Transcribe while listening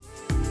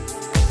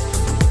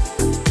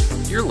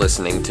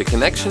listening to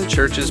Connection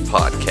Church's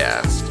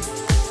podcast.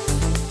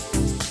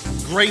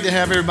 Great to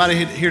have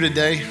everybody here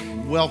today.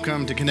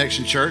 Welcome to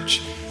Connection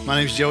Church. My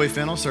name is Joey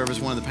Fennell, serve as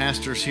one of the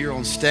pastors here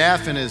on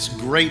staff, and it's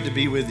great to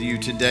be with you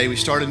today. We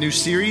start a new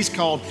series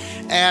called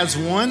As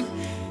One,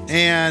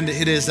 and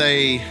it is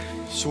a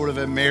sort of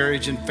a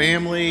marriage and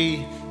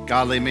family,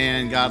 godly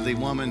man, godly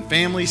woman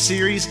family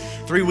series.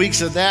 3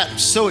 weeks of that. I'm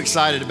so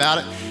excited about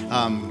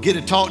it. Get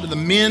to talk to the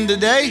men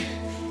today.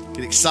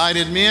 Get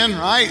excited, men,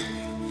 right?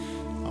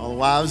 All the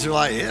wives are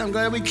like, yeah, I'm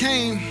glad we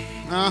came.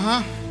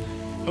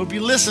 Hope you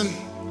listen.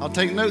 I'll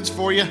take notes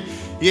for you.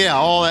 Yeah,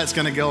 all that's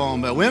going to go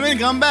on. But women,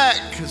 come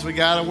back because we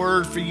got a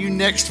word for you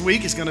next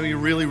week. It's going to be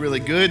really, really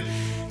good.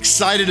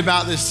 Excited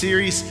about this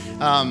series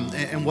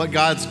and what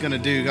God's going to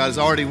do. God has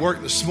already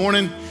worked this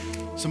morning.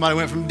 Somebody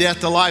went from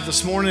death to life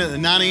this morning at the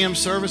 9 a.m.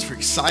 service. We're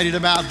excited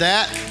about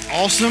that.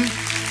 Awesome.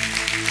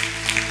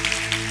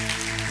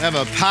 We have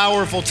a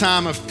powerful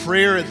time of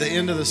prayer at the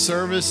end of the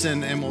service,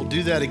 and we'll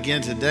do that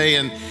again today.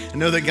 And I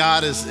know that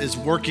God is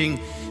working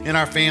in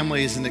our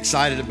families and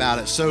excited about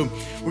it. So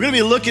we're going to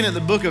be looking at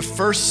the book of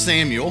 1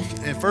 Samuel.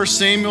 And 1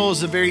 Samuel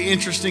is a very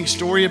interesting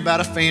story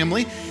about a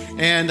family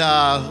and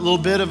a little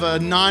bit of a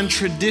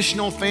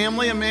non-traditional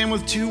family, a man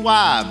with 2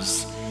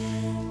 wives.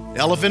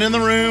 Elephant in the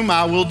room,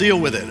 I will deal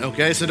with it,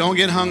 okay? So don't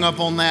get hung up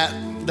on that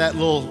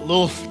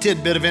little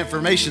tidbit of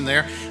information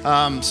there.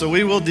 So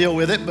we will deal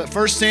with it. But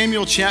 1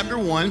 Samuel chapter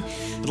 1,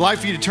 I'd like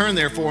for you to turn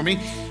there for me.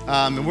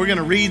 And we're going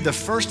to read the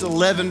first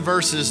 11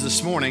 verses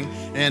this morning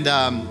and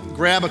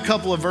grab a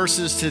couple of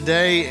verses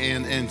today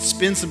and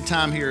spend some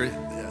time here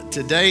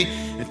today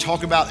and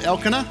talk about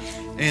Elkanah.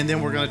 And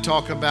then we're going to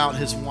talk about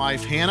his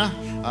wife, Hannah,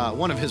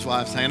 one of his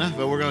wives, Hannah,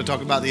 but we're going to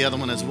talk about the other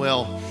one as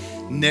well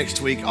next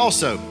week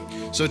also.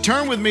 So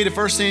turn with me to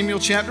 1 Samuel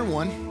chapter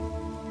 1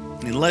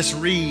 and let's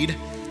read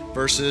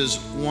verses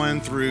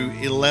 1 through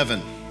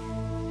 11.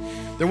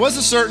 There was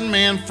a certain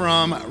man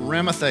from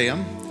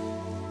Ramathaim,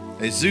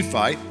 a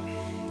Zuphite,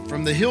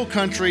 from the hill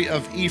country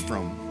of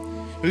Ephraim,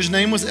 whose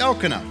name was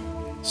Elkanah,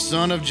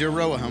 son of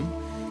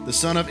Jeroham, the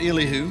son of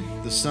Elihu,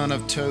 the son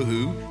of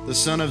Tohu, the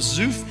son of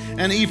Zuph,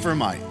 an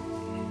Ephraimite.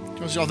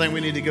 Don't y'all think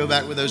we need to go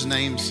back with those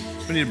names?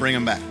 We need to bring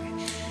them back.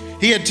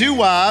 He had 2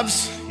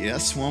 wives.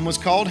 Yes, one was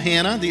called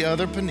Hannah, the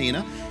other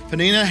Peninnah.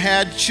 Peninnah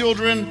had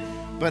children,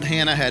 but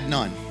Hannah had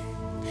none.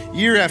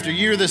 Year after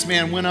year, this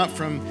man went up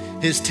from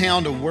his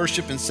town to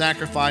worship and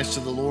sacrifice to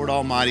the Lord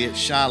Almighty at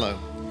Shiloh,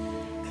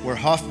 where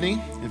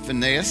Hophni and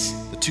Phinehas,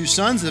 the 2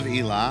 sons of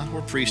Eli,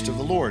 were priests of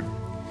the Lord.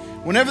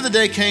 Whenever the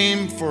day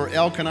came for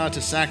Elkanah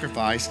to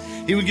sacrifice,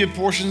 he would give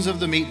portions of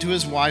the meat to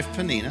his wife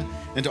Peninnah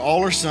and to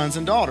all her sons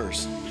and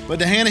daughters. But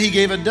to Hannah he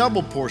gave a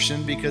double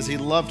portion because he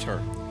loved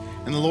her,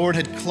 and the Lord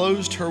had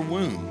closed her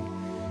womb.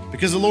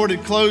 Because the Lord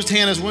had closed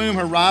Hannah's womb,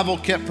 her rival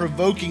kept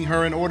provoking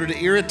her in order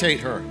to irritate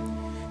her.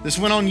 This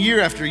went on year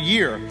after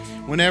year.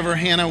 Whenever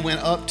Hannah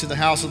went up to the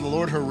house of the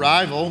Lord, her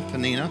rival,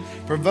 Peninnah,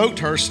 provoked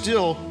her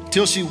still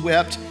till she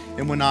wept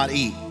and would not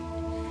eat.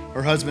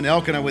 Her husband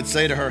Elkanah would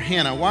say to her,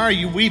 Hannah, why are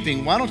you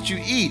weeping? Why don't you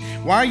eat?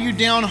 Why are you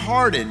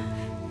downhearted?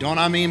 Don't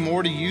I mean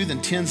more to you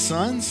than 10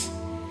 sons?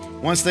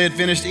 Once they had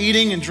finished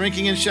eating and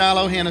drinking in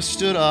Shiloh, Hannah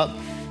stood up.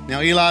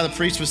 Now Eli the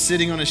priest was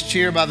sitting on his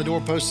chair by the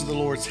doorpost of the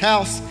Lord's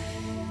house.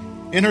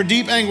 In her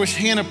deep anguish,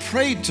 Hannah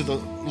prayed to the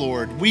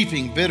Lord,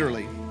 weeping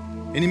bitterly.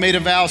 And she made a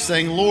vow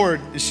saying,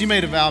 Lord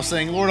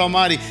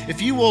Almighty, if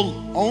you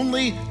will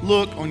only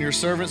look on your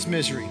servant's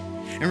misery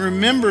and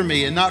remember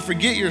me and not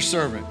forget your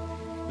servant,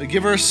 but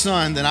give her a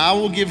son, then I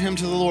will give him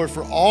to the Lord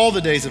for all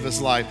the days of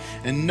his life,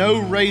 and no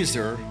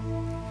razor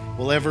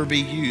will ever be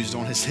used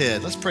on his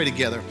head. Let's pray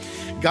together.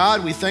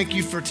 God, we thank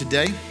you for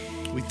today.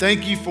 We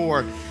thank you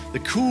for the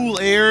cool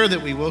air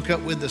that we woke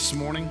up with this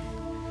morning.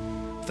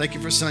 Thank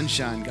you for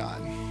sunshine, God.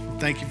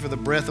 Thank you for the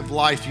breath of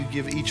life you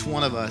give each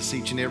one of us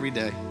each and every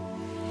day.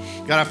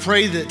 God, I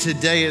pray that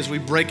today as we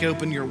break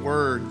open your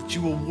word, that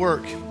you will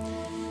work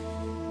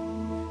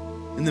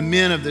in the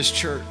men of this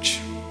church,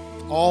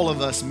 all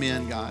of us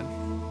men, God.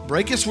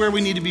 Break us where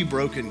we need to be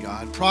broken,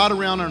 God. Prod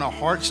around in our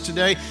hearts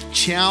today.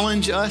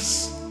 Challenge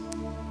us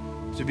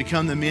to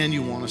become the men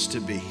you want us to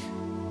be,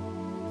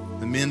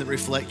 the men that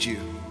reflect you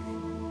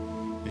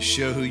and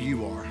show who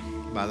you are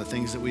by the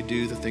things that we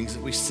do, the things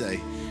that we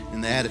say,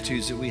 and the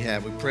attitudes that we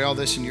have. We pray all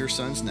this in your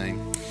son's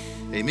name.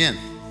 Amen.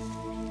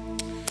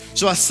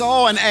 So I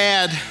saw an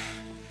ad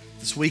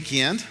this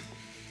weekend,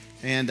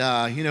 and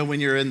when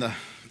you're in the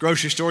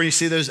grocery store, you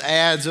see those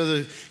ads are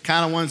the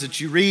kind of ones that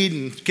you read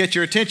and get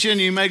your attention.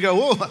 You may go,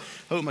 whoa, I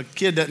hope my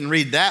kid doesn't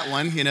read that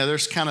one. You know,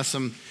 there's kind of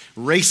some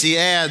racy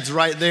ads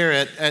right there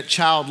at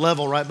child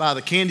level, right by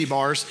the candy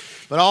bars.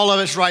 But all of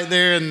it's right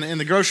there in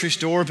the grocery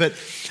store. But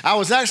I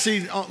was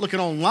actually looking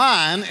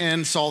online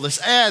and saw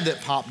this ad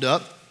that popped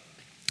up.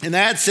 And the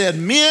ad said,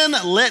 men,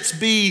 let's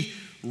be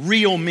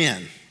real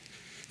men.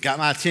 Got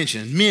my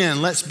attention.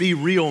 Men, let's be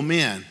real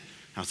men.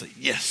 I was like,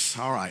 yes,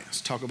 all right, let's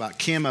talk about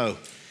camo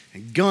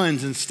and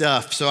guns and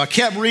stuff. So I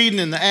kept reading,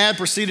 and the ad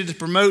proceeded to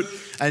promote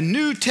a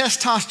new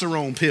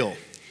testosterone pill.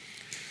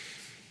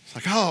 It's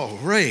like, oh,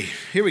 Ray,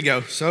 here we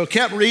go. So I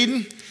kept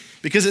reading,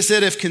 Because it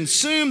said, if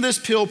consumed, this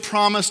pill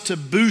promised to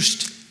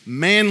boost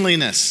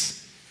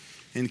manliness,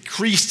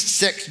 increased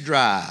sex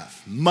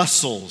drive,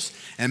 muscles,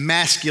 and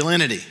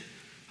masculinity.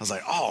 I was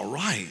like, all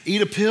right,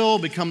 eat a pill,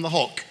 become the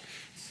Hulk.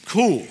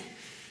 Cool.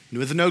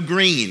 With no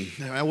green,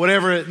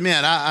 whatever it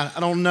meant. I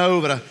don't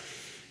know, but I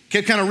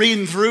kept kind of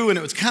reading through, and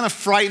it was kind of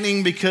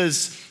frightening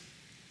because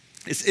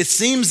it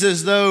seems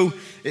as though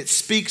it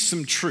speaks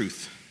some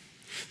truth.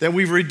 That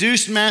we've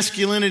reduced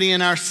masculinity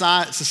in our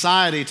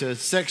society to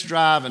sex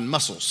drive and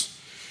muscles.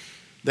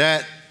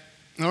 That,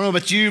 I don't know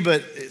about you,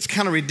 but it's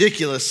kind of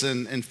ridiculous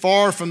and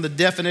far from the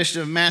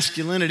definition of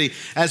masculinity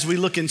as we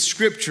look in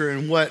Scripture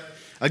and what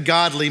a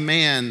godly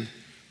man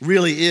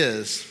really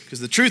is. Because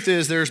the truth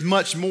is there's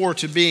much more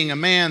to being a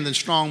man than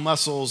strong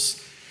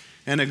muscles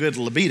and a good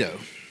libido.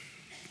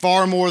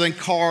 Far more than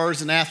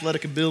cars and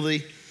athletic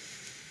ability.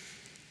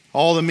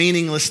 All the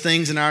meaningless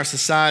things in our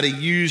society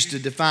used to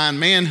define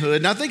manhood.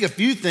 And I think a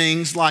few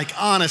things like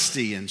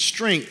honesty and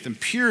strength and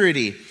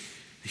purity,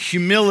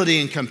 humility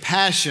and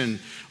compassion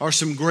are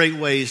some great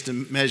ways to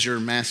measure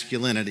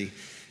masculinity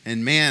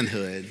and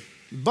manhood.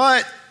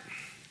 But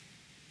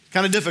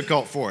kind of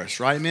difficult for us,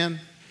 right, men?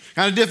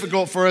 Kind of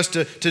difficult for us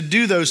to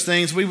do those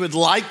things. We would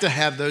like to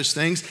have those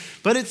things,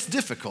 but it's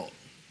difficult.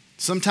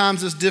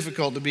 Sometimes it's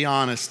difficult to be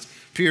honest,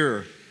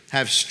 pure,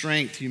 have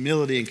strength,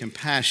 humility, and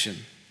compassion.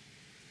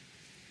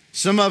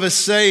 Some of us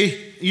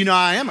say,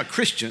 I am a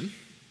Christian.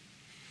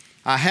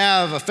 I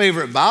have a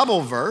favorite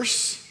Bible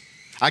verse.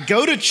 I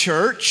go to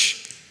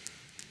church.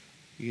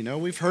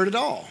 We've heard it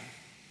all.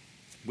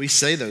 We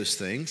say those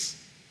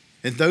things.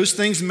 And those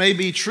things may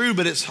be true,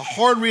 but it's a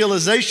hard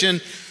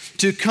realization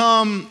to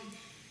come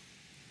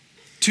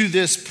to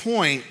this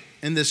point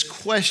and this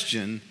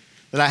question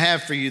that I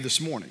have for you this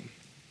morning.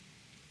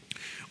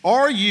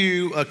 Are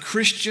you a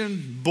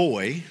Christian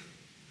boy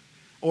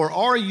or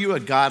are you a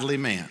godly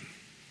man?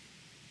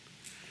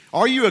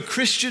 Are you a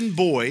Christian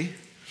boy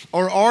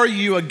or are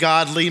you a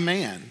godly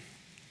man?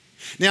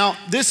 Now,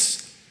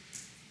 this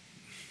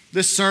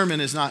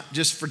sermon is not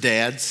just for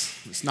dads.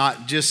 It's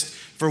not just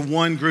for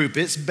one group.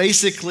 It's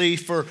basically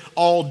for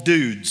all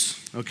dudes,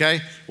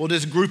 okay? We'll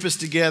just group us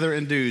together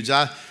in dudes.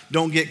 I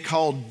don't get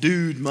called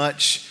dude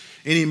much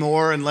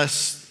anymore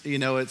unless,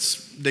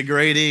 it's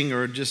degrading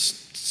or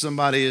just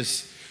somebody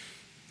is,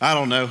 I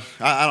don't know.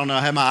 I don't know.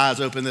 I had my eyes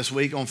open this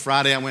week. On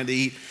Friday, I went to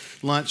eat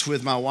lunch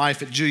with my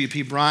wife at Julia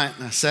P. Bryant,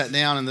 and I sat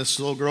down, and this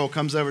little girl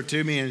comes over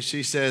to me, and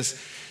she says,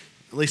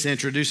 Lisa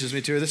introduces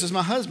me to her, this is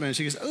my husband. And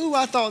she goes, oh,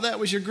 I thought that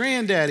was your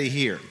granddaddy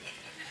here.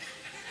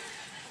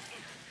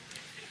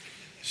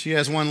 She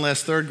has one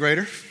less third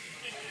grader,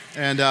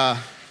 and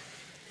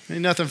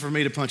ain't nothing for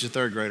me to punch a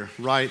third grader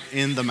right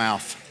in the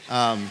mouth.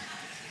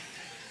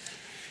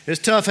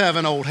 It's tough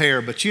having old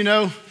hair, but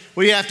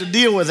we have to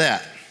deal with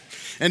that.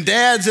 And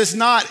dads, it's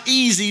not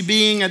easy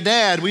being a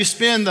dad. We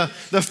spend the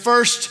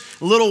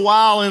first little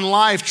while in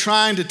life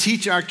trying to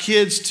teach our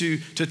kids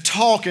to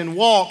talk and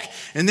walk,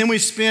 and then we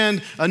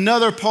spend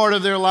another part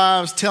of their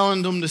lives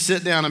telling them to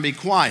sit down and be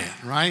quiet,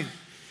 right?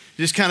 It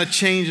just kind of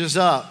changes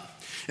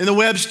up. In the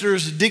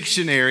Webster's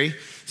dictionary,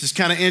 this is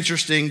kind of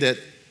interesting that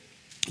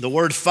the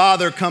word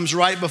father comes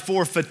right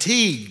before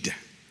fatigued,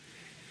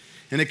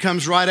 and it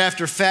comes right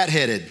after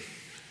fat-headed.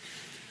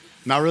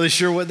 Not really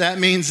sure what that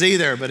means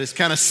either, but it's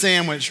kind of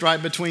sandwiched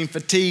right between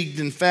fatigued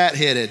and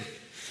fat-headed.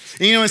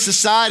 And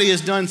society has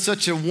done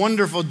such a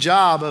wonderful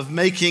job of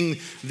making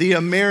the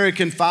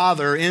American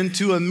father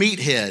into a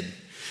meathead.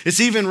 It's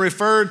even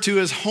referred to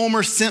as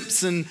Homer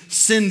Simpson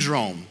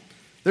syndrome.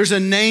 There's a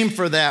name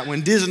for that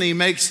when Disney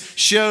makes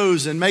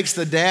shows and makes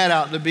the dad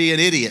out to be an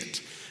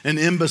idiot, an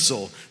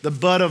imbecile, the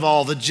butt of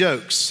all the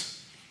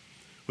jokes.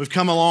 We've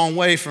come a long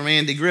way from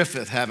Andy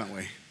Griffith, haven't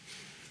we?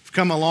 We've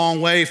come a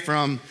long way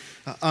from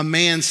a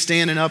man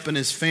standing up in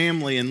his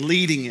family and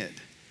leading it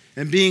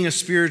and being a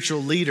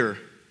spiritual leader,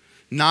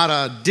 not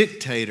a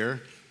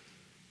dictator,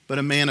 but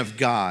a man of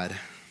God.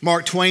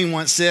 Mark Twain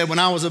once said, when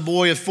I was a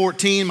boy of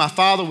 14, my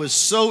father was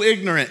so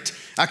ignorant,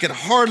 I could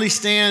hardly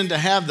stand to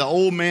have the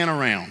old man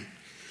around.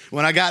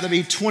 When I got to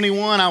be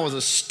 21, I was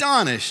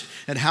astonished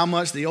at how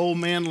much the old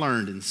man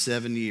learned in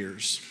 7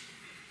 years.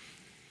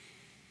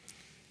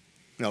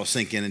 That'll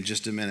sink in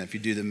just a minute if you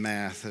do the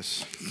math.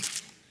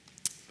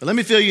 But let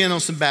me fill you in on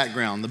some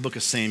background, the book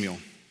of Samuel.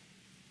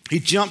 He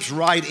jumps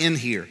right in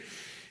here.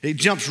 He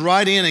jumps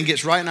right in and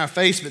gets right in our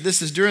face, but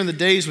this is during the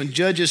days when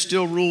judges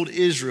still ruled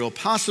Israel,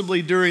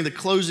 possibly during the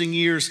closing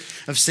years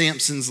of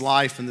Samson's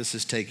life, and this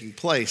is taking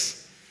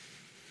place.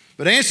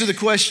 But to answer the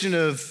question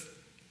of,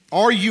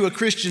 are you a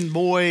Christian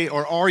boy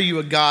or are you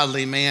a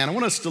godly man? I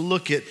want us to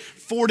look at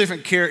 4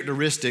 different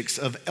characteristics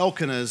of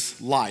Elkanah's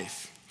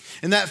life.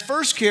 And that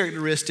first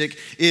characteristic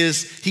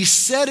is he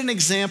set an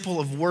example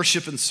of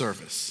worship and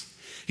service.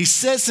 He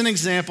sets an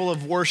example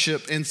of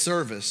worship and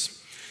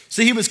service.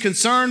 See, he was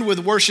concerned with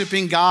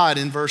worshiping God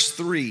in verse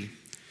 3.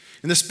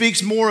 And this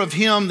speaks more of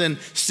him than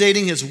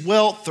stating his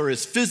wealth or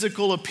his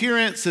physical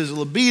appearance, his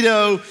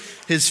libido,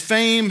 his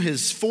fame,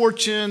 his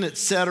fortune,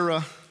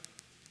 etc.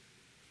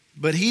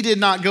 But he did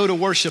not go to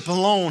worship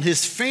alone.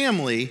 His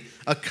family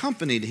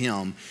accompanied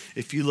him.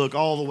 If you look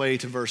all the way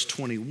to verse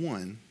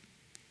 21,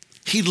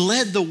 he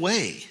led the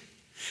way.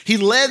 He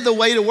led the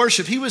way to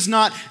worship. He was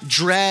not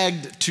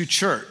dragged to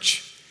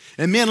church.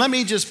 And men, let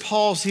me just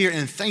pause here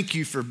and thank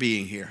you for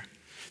being here.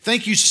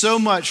 Thank you so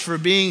much for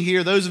being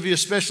here. Those of you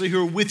especially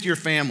who are with your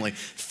family,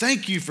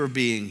 thank you for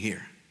being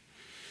here.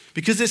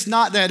 Because it's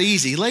not that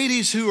easy.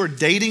 Ladies who are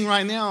dating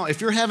right now,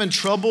 if you're having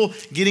trouble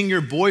getting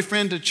your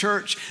boyfriend to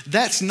church,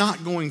 that's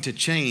not going to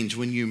change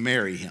when you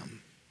marry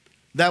him.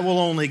 That will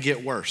only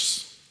get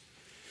worse.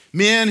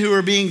 Men who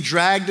are being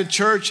dragged to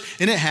church,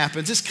 and it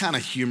happens, it's kind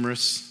of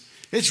humorous.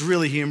 It's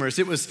really humorous.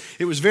 It was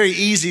very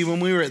easy when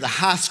we were at the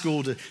high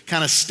school to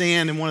kind of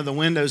stand in one of the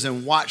windows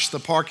and watch the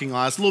parking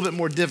lot. It's a little bit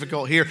more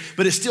difficult here,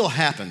 but it still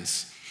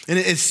happens. And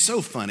it's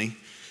so funny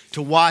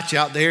to watch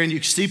out there, and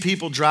you see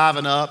people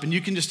driving up, and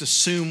you can just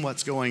assume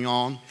what's going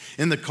on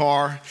in the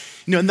car.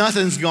 You know,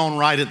 nothing's going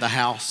right at the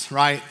house,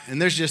 right?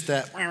 And there's just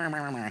that.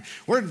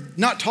 We're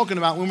not talking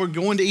about when we're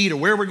going to eat or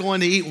where we're going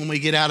to eat when we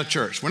get out of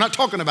church. We're not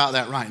talking about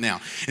that right now.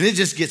 And it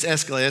just gets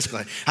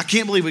escalated. I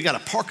can't believe we got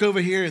to park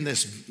over here in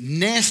this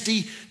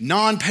nasty,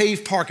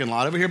 non-paved parking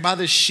lot over here by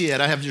this shed.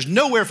 There's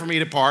nowhere for me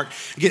to park.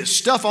 I get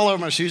stuff all over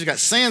my shoes. I got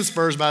sand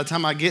spurs by the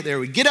time I get there.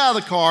 We get out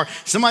of the car.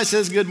 Somebody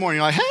says good morning.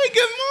 You're like, hey,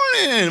 good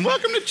morning.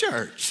 Welcome to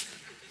church.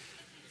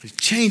 We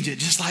change it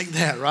just like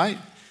that, right?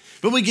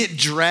 But we get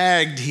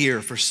dragged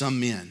here for some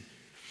men.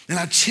 And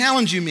I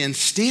challenge you, men,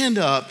 stand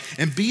up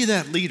and be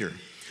that leader.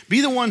 Be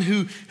the one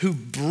who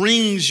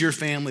brings your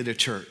family to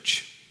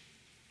church.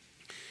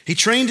 He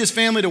trained his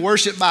family to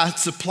worship by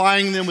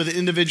supplying them with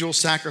individual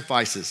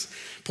sacrifices,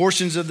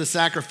 portions of the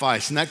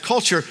sacrifice. In that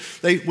culture,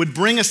 they would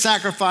bring a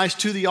sacrifice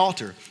to the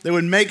altar. They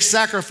would make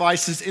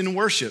sacrifices in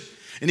worship.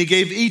 And he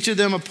gave each of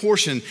them a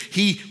portion.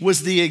 He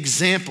was the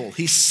example.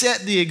 He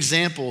set the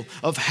example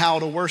of how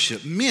to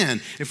worship.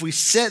 Men, if we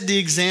set the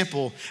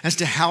example as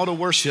to how to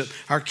worship,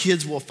 our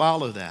kids will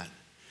follow that.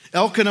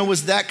 Elkanah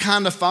was that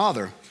kind of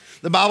father.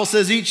 The Bible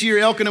says each year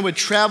Elkanah would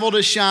travel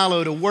to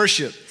Shiloh to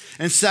worship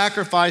and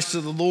sacrifice to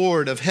the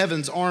Lord of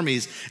heaven's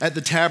armies at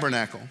the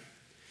tabernacle.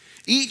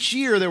 Each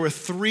year there were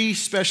 3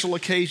 special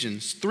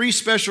occasions, 3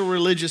 special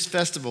religious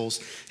festivals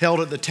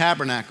held at the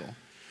tabernacle.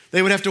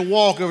 They would have to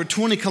walk over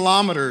 20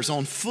 kilometers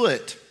on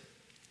foot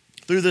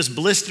through this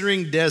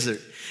blistering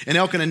desert, and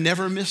Elkanah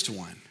never missed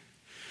one.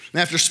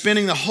 And after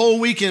spending the whole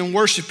weekend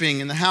worshiping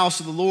in the house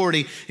of the Lord,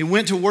 he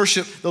went to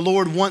worship the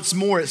Lord once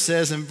more, it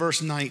says in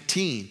verse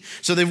 19.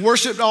 So they've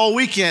worshiped all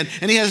weekend,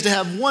 and he has to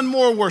have one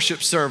more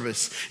worship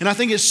service. And I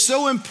think it's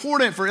so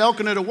important for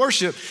Elkanah to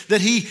worship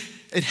that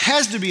it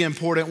has to be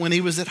important when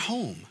he was at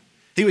home.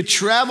 He would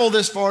travel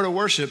this far to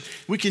worship.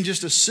 We can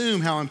just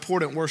assume how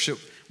important worship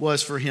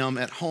was for him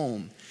at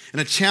home. And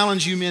I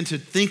challenge you men to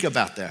think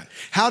about that.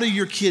 How do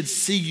your kids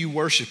see you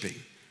worshiping?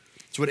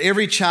 It's what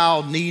every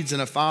child needs in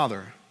a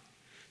father.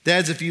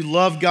 Dads, if you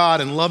love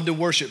God and love to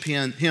worship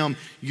him,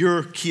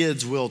 your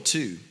kids will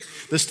too.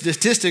 The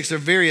statistics are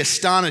very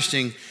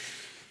astonishing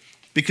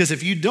because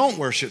if you don't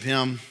worship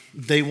him,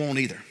 they won't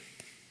either.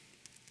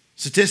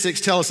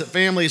 Statistics tell us that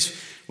families,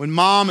 when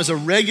mom is a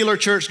regular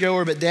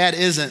churchgoer but dad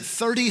isn't,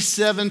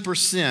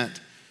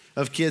 37%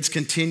 of kids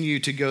continue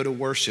to go to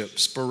worship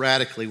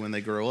sporadically when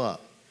they grow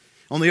up.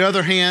 On the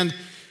other hand,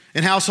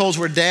 in households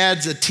where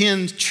dads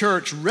attend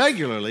church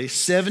regularly,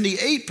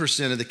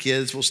 78% of the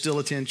kids will still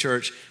attend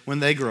church when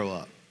they grow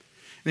up.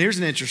 And here's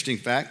an interesting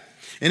fact.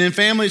 And in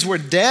families where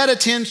dad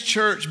attends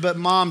church but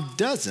mom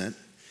doesn't,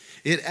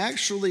 it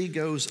actually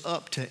goes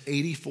up to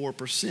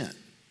 84%.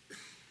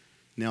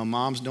 Now,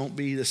 moms, don't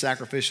be the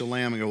sacrificial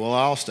lamb and go, well,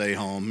 I'll stay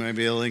home.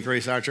 Maybe it'll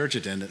increase our church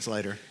attendance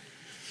later.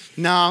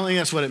 No, I think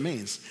that's what it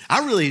means.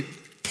 I really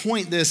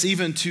point this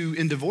even to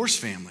in divorced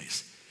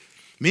families.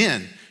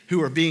 Men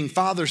who are being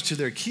fathers to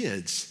their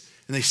kids,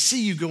 and they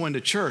see you going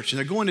to church, and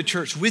they're going to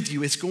church with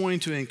you, it's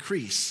going to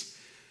increase.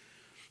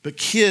 But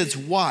kids,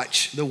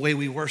 watch the way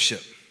we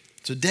worship.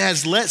 So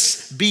dads,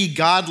 let's be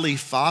godly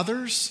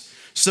fathers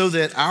so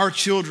that our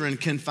children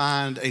can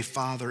find a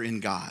father in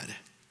God.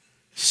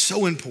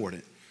 So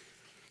important.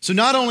 So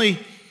not only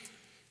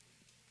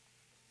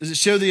does it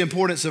show the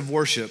importance of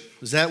worship,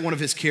 is that one of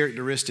his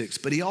characteristics,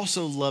 but he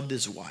also loved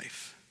his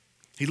wife.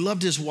 He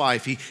loved his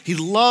wife. He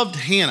loved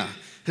Hannah,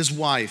 his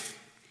wife.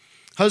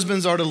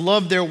 Husbands are to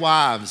love their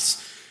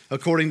wives,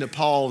 according to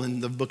Paul in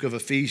the book of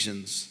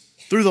Ephesians.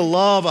 Through the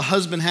love a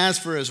husband has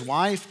for his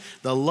wife,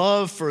 the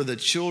love for the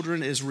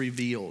children is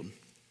revealed.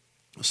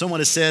 Someone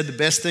has said the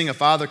best thing a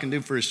father can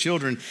do for his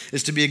children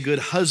is to be a good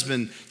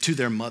husband to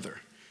their mother.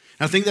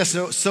 And I think that's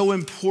so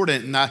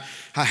important. And I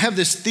have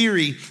this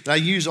theory that I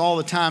use all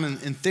the time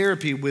in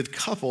therapy with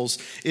couples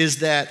is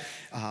that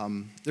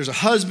there's a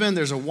husband,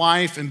 there's a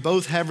wife, and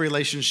both have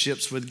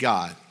relationships with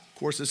God.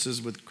 Of course, this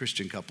is with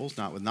Christian couples,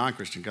 not with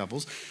non-Christian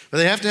couples. But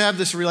they have to have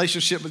this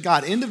relationship with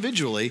God.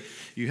 Individually,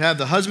 you have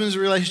the husband's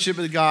relationship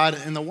with God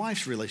and the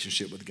wife's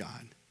relationship with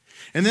God.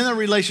 And then a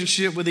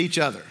relationship with each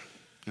other.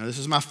 Now, this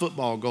is my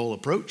football goal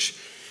approach.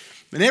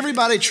 And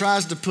everybody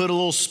tries to put a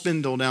little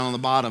spindle down on the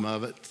bottom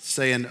of it,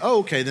 saying, oh,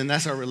 okay, then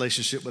that's our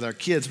relationship with our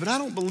kids. But I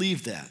don't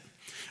believe that.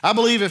 I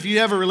believe if you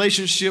have a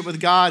relationship with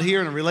God here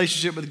and a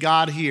relationship with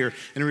God here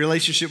and a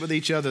relationship with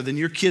each other, then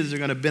your kids are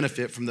going to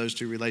benefit from those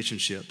two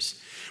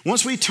relationships.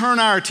 Once we turn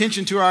our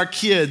attention to our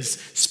kids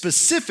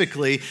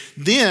specifically,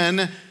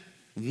 then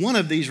one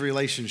of these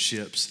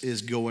relationships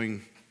is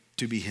going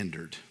to be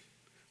hindered.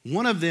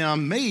 One of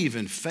them may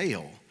even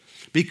fail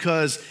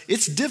because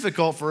it's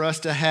difficult for us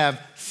to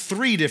have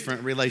 3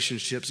 different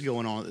relationships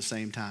going on at the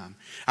same time.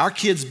 Our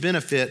kids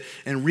benefit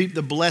and reap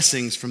the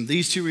blessings from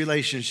these 2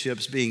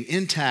 relationships being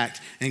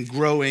intact and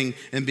growing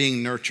and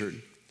being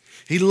nurtured.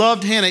 He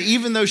loved Hannah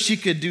even though she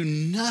could do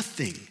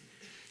nothing.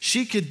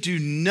 She could do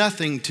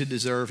nothing to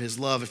deserve his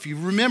love. If you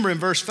remember in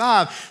verse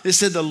 5, it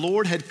said the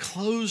Lord had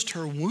closed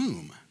her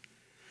womb.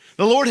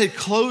 The Lord had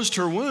closed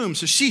her womb.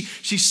 So she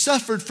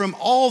suffered from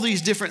all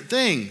these different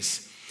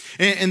things.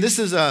 And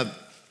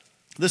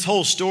this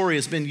whole story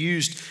has been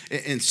used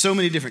in so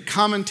many different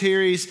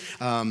commentaries.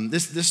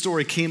 This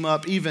story came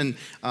up even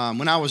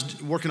when I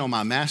was working on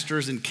my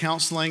master's in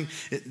counseling.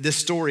 This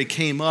story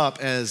came up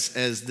as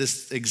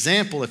this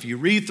example. If you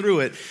read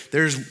through it,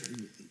 there's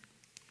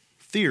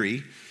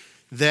theory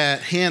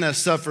that Hannah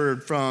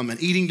suffered from an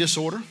eating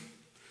disorder.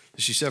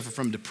 She suffered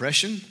from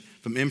depression,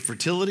 from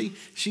infertility.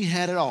 She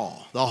had it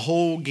all, the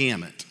whole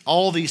gamut.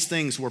 All these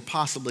things were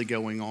possibly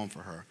going on for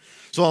her.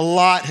 So a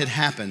lot had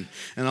happened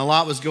and a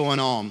lot was going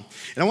on.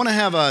 And I want to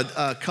have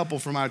a couple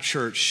from our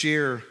church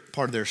share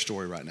part of their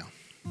story right now.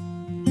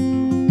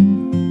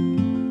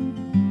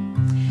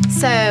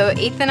 So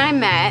Ethan and I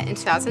met in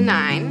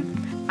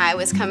 2009. I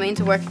was coming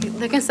to work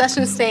the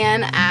concession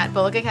stand at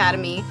Bullock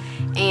Academy,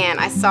 and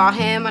I saw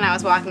him when I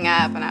was walking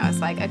up, and I was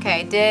like,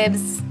 okay,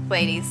 dibs,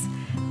 ladies,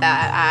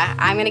 that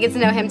I'm going to get to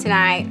know him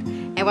tonight.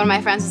 And one of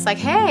my friends was like,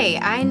 hey,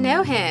 I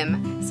know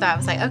him. So I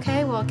was like,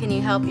 okay, well, can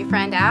you help your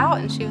friend out?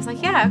 And she was like,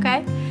 yeah,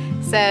 okay.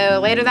 So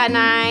later that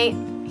night,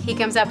 he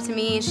comes up to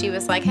me, and she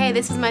was like, hey,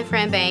 this is my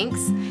friend Banks.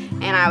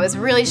 And I was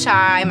really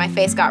shy. My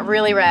face got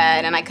really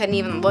red, and I couldn't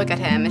even look at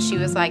him. And she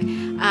was like,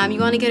 you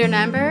want to get her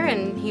number?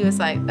 And he was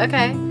like,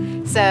 okay.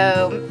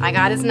 So I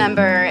got his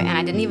number, and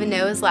I didn't even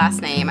know his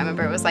last name. I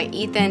remember it was like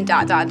Ethan ...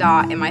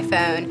 in my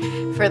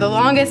phone for the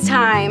longest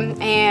time.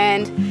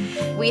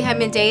 And we had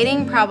been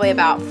dating probably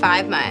about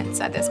 5 months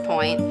at this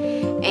point.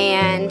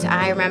 And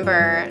I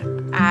remember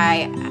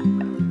I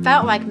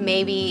felt like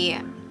maybe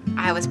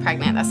I was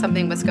pregnant, that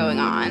something was going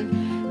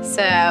on.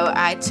 So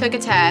I took a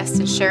test,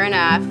 and sure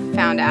enough,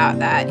 found out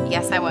that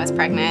yes, I was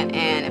pregnant.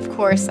 And of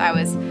course, I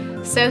was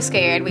so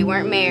scared. We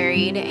weren't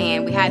married,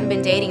 and we hadn't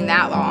been dating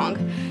that long.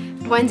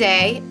 One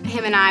day,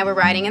 him and I were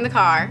riding in the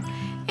car,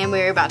 and we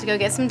were about to go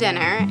get some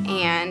dinner,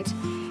 and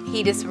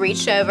he just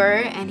reached over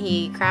and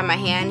he grabbed my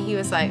hand. He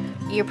was like,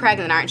 you're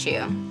pregnant, aren't you?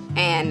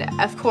 And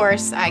of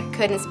course, I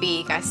couldn't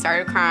speak. I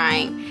started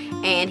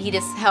crying, and he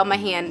just held my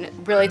hand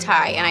really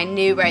tight, and I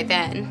knew right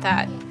then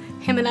that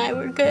him and I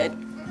were good.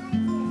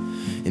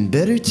 And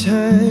better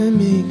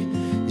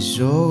timing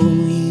is all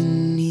we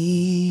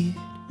need.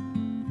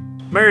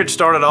 Marriage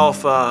started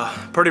off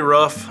pretty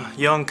rough,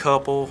 young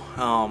couple.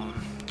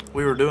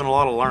 We were doing a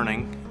lot of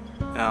learning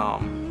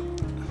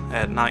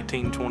at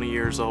 19, 20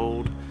 years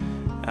old.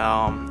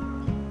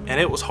 And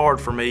it was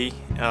hard for me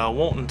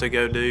wanting to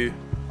go do,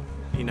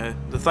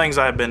 the things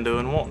I had been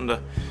doing, wanting to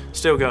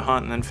still go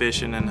hunting and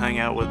fishing and hang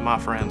out with my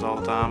friends all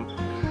the time.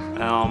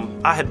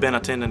 I had been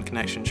attending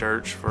Connection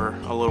Church for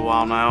a little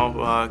while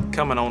now,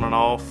 coming on and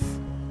off,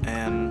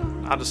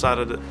 and I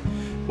decided that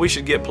we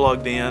should get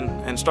plugged in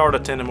and start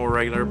attending more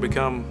regular,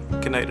 become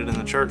connected in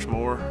the church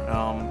more.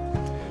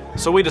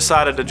 So we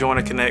decided to join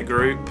a Connect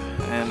group,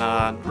 and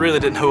really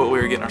didn't know what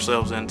we were getting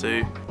ourselves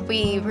into.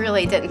 We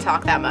really didn't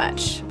talk that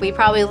much. We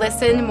probably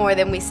listened more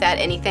than we said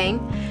anything,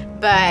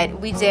 but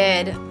we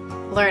did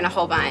learn a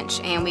whole bunch,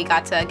 and we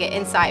got to get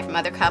insight from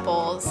other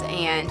couples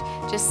and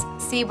just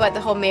see what the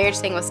whole marriage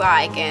thing was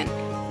like, and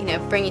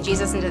bringing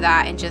Jesus into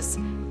that and just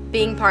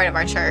being part of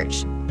our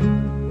church.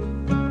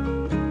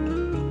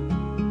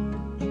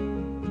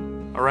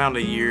 Around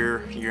a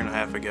year and a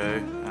half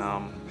ago,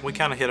 we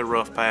kind of hit a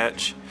rough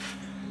patch.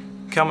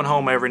 Coming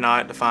home every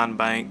night to find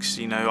Banks,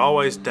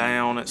 always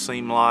down it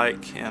seemed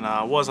like, and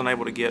I wasn't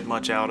able to get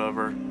much out of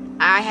her.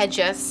 I had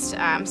just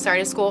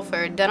started school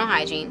for dental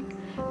hygiene.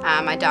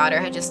 My daughter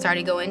had just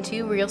started going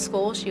to real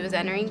school. She was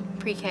entering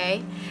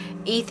pre-K.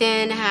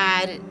 Ethan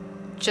had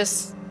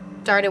just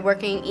started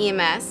working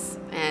EMS,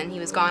 and he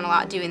was gone a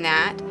lot doing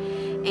that.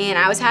 And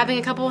I was having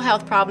a couple of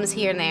health problems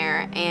here and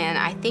there, and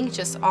I think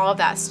just all of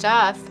that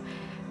stuff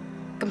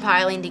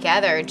compiling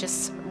together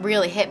just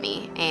really hit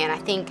me. And I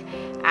think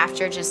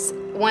after just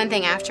one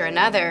thing after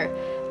another,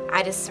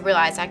 I just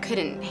realized I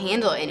couldn't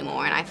handle it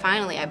anymore, and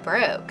I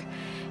broke.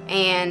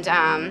 And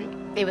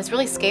it was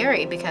really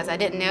scary because I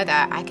didn't know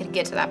that I could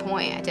get to that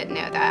point. I didn't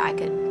know that I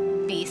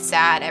could be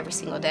sad every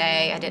single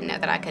day. I didn't know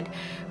that I could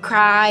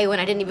cry when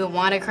I didn't even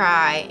want to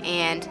cry.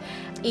 And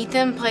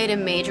Ethan played a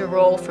major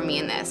role for me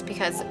in this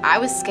because I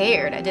was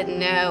scared. I didn't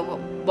know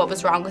what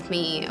was wrong with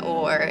me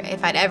or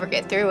if I'd ever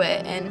get through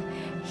it, and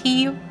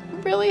he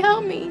really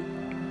helped me.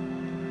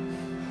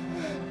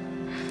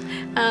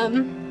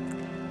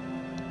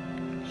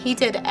 he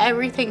did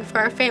everything for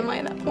our family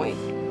at that point.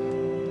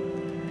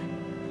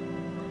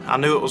 I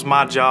knew it was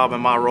my job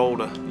and my role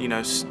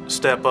to,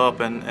 step up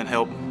and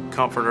help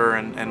comfort her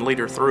and lead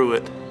her through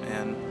it.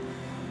 And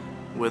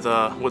with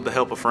the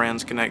help of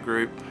Friends Connect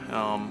Group,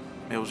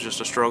 it was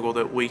just a struggle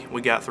that we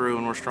got through,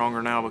 and we're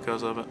stronger now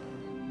because of it.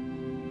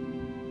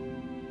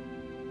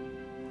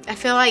 I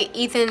feel like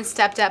Ethan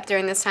stepped up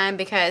during this time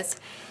because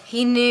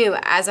he knew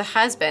as a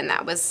husband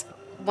that was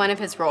one of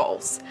his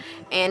roles.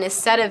 And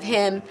instead of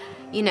him,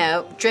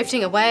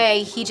 drifting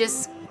away, he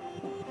just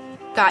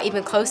got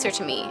even closer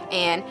to me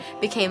and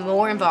became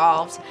more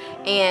involved,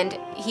 and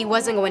he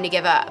wasn't going to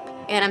give up.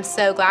 And I'm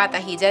so glad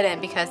that he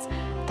didn't, because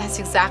that's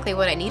exactly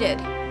what I needed.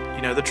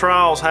 The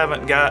trials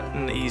haven't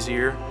gotten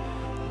easier,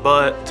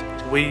 but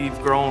we've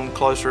grown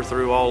closer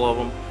through all of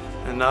them.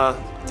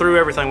 And through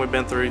everything we've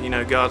been through,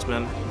 God's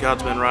been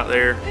right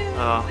there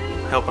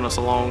helping us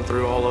along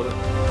through all of it.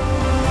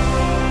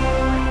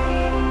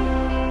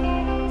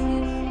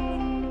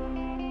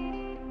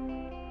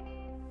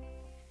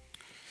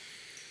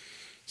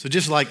 So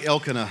just like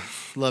Elkanah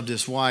loved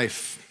his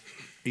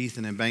wife,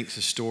 Ethan and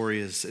Banks' story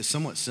is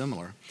somewhat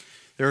similar.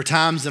 There are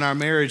times in our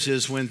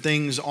marriages when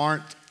things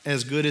aren't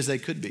as good as they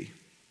could be.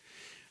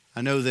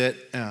 I know that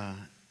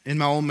in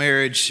my own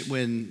marriage,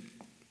 when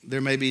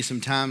there may be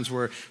some times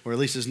where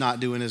Lisa's not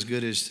doing as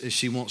good as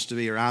she wants to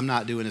be, or I'm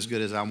not doing as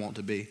good as I want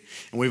to be.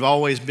 And we've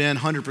always been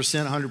 100%,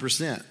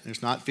 100%.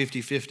 It's not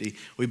 50-50.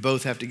 We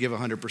both have to give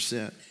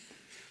 100%.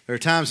 There are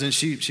times when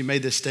she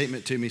made this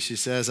statement to me. She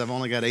says, I've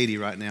only got 80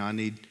 right now. I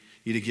need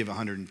you to give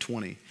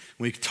 120.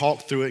 We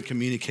talk through it,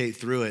 communicate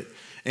through it.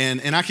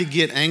 And I could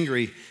get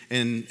angry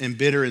and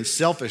bitter and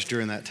selfish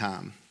during that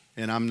time.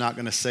 And I'm not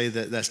going to say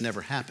that that's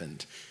never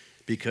happened,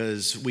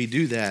 because we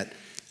do that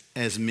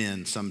as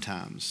men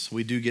sometimes.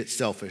 We do get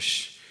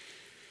selfish.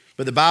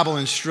 But the Bible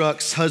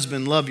instructs,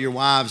 husband, love your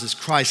wives as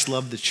Christ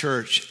loved the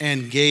church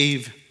and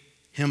gave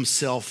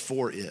himself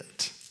for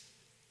it.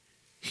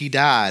 He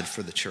died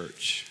for the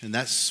church, and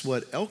that's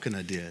what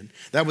Elkanah did.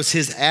 That was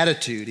his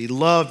attitude. He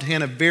loved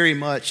Hannah very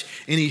much,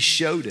 and he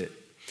showed it.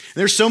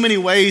 There's so many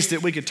ways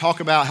that we could talk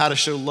about how to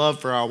show love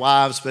for our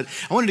wives, but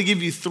I wanted to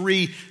give you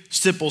 3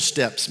 simple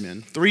steps,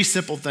 men. 3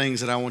 simple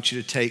things that I want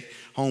you to take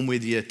home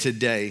with you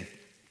today.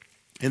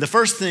 And the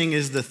first thing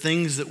is the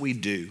things that we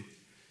do.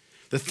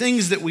 The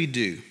things that we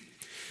do.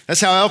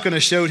 That's how Elkanah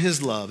showed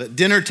his love. At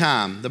dinner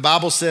time, the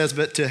Bible says,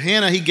 but to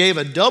Hannah he gave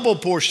a double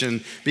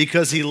portion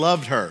because he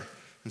loved her.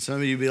 And some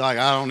of you be like,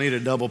 I don't need a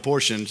double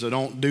portion, so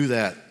don't do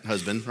that,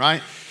 husband,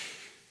 right?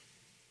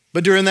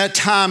 But during that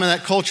time and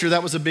that culture,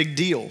 that was a big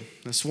deal.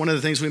 That's one of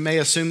the things we may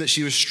assume, that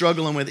she was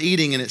struggling with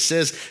eating, and it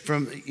says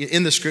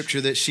in the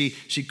scripture that she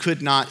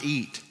could not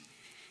eat.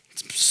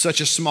 It's such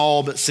a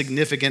small but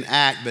significant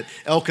act, but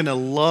Elkanah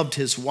loved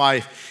his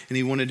wife, and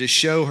he wanted to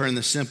show her in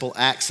the simple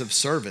acts of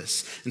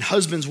service. And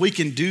husbands, we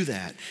can do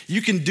that.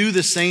 You can do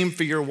the same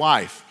for your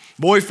wife.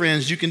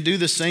 Boyfriends, you can do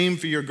the same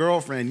for your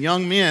girlfriend.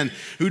 Young men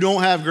who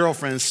don't have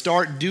girlfriends,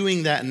 start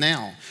doing that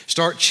now.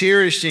 Start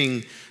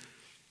cherishing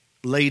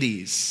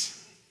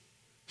ladies.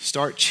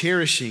 Start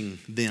cherishing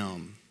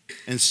them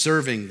and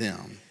serving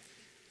them.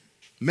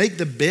 Make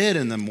the bed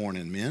in the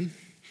morning, men.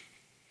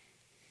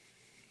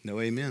 No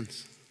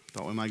amens.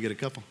 Thought we might get a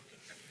couple.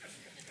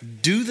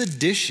 Do the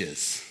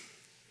dishes.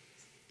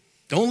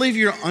 Don't leave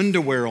your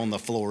underwear on the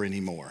floor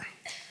anymore.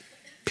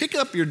 Pick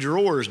up your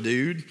drawers,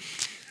 dude.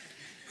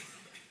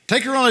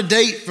 Take her on a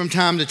date from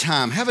time to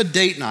time. Have a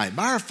date night.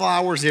 Buy her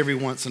flowers every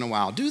once in a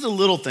while. Do the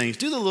little things.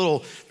 Do the little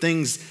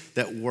things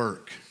that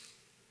work.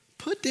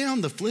 Put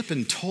down the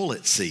flipping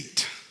toilet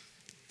seat.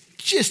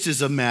 Just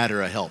as a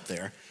matter of help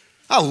there.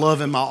 I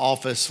love in my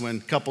office when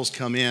couples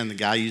come in, the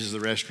guy uses the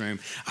restroom.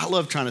 I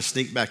love trying to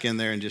sneak back in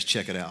there and just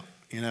check it out,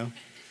 I'm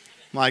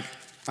like,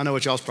 I know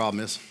what y'all's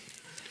problem is.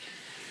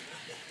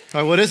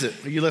 All right, what is it?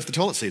 You left the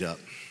toilet seat up.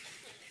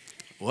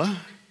 What?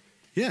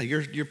 Yeah,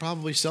 you're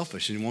probably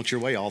selfish and you want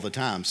your way all the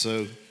time.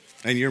 So,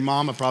 and your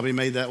mama probably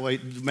made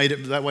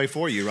it that way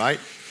for you, right?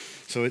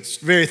 So it's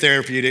very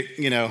therapeutic,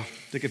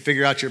 They can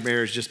figure out your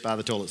marriage just by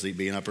the toilet seat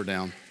being up or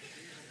down.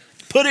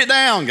 Put it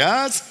down,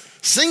 guys.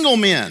 Single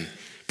men,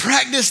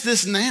 practice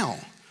this now.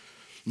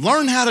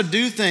 Learn how to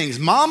do things.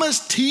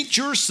 Mamas, teach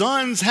your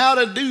sons how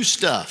to do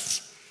stuff.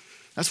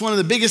 That's one of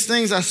the biggest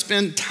things I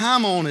spend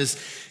time on is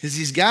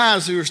these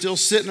guys who are still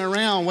sitting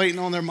around waiting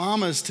on their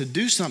mamas to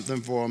do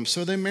something for them,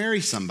 so they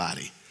marry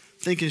somebody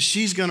thinking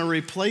she's going to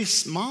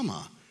replace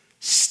mama.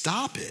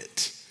 Stop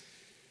it.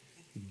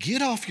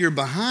 Get off your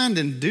behind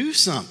and do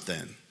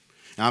something.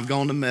 Now, I've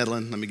gone to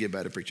meddling. Let me get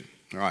back to preaching.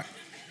 All right.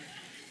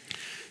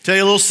 Tell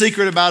you a little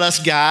secret about us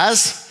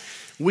guys.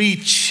 We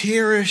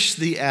cherish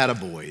the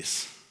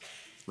attaboys.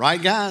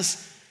 Right,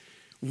 guys?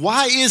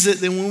 Why is it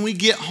that when we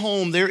get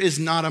home, there is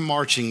not a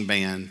marching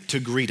band to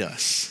greet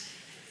us?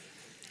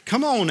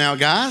 Come on now,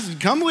 guys.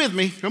 Come with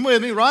me,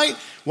 right?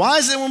 Why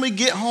is it when we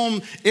get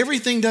home,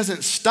 everything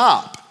doesn't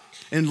stop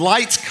and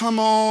lights come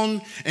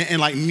on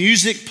and like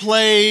music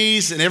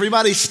plays and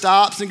everybody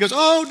stops and goes,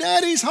 oh,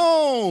 daddy's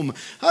home,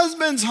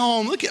 husband's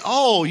home. Look at,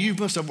 oh, you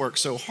must have worked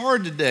so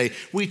hard today.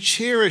 We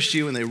cherish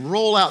you. And they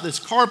roll out this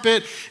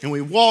carpet and we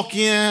walk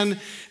in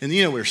and,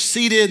 we're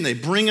seated and they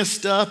bring us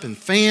stuff and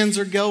fans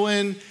are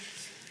going.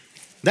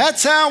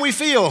 That's how we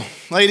feel,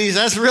 ladies.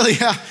 That's really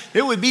how,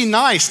 it would be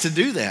nice to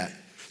do that.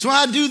 So when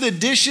I do the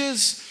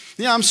dishes,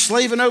 I'm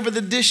slaving over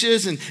the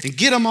dishes and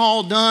get them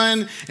all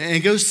done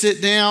and go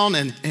sit down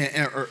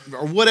or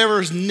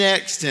whatever's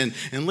next. And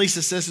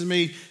Lisa says to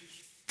me,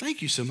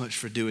 thank you so much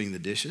for doing the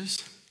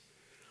dishes.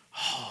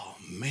 Oh,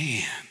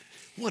 man,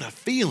 what a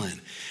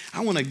feeling.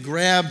 I want to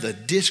grab the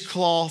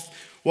dishcloth,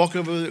 walk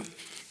over,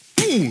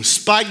 boom,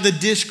 spike the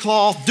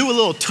dishcloth, do a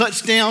little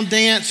touchdown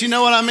dance. You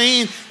know what I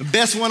mean? The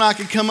best one I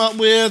could come up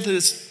with.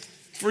 It's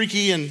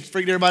freaky and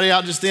freaked everybody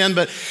out just then,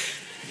 but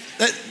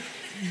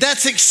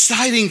that's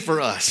exciting for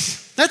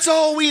us. That's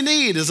all we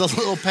need is a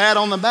little pat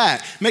on the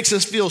back. Makes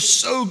us feel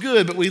so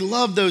good, but we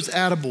love those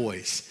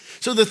attaboys.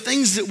 So the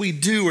things that we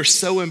do are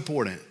so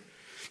important.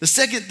 The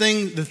second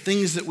thing, the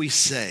things that we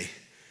say.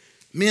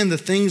 Men, the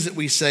things that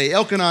we say.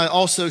 Elkanah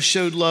also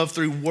showed love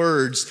through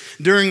words.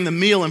 During the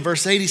meal in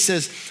verse 8, he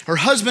says, her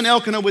husband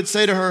Elkanah would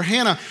say to her,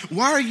 Hannah,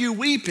 why are you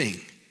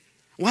weeping?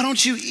 Why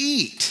don't you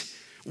eat?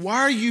 Why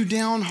are you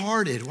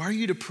downhearted? Why are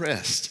you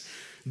depressed?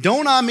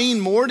 Don't I mean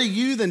more to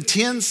you than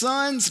 10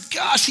 sons?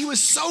 Gosh, he was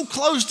so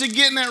close to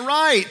getting it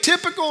right.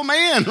 Typical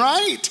man,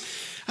 right?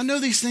 I know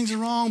these things are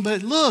wrong,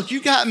 but look,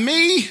 you got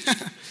me,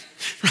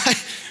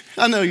 right?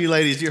 I know you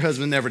ladies, your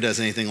husband never does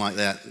anything like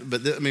that.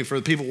 But for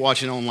the people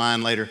watching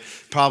online later,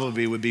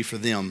 probably would be for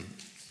them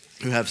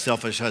who have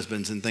selfish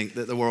husbands and think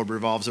that the world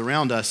revolves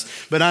around us.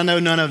 But I know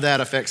none of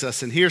that affects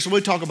us in here. So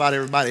we'll talk about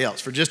everybody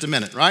else for just a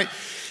minute, right?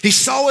 He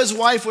saw his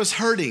wife was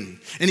hurting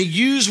and he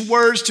used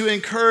words to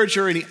encourage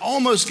her and he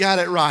almost got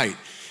it right.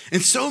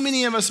 And so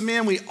many of us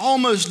men, we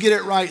almost get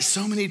it right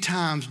so many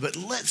times, but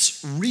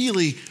let's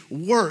really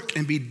work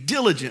and be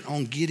diligent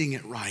on getting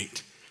it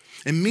right.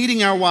 And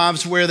meeting our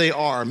wives where they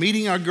are,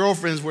 meeting our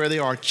girlfriends where they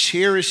are,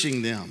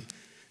 cherishing them,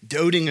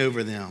 doting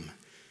over them,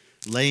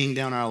 laying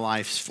down our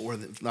lives for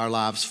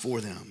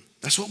them.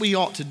 That's what we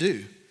ought to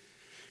do.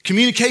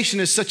 Communication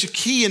is such a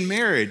key in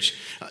marriage,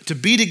 to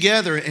be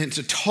together and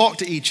to talk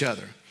to each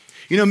other.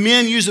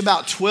 Men use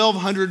about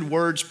 1,200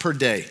 words per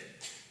day.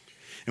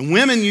 And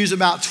women use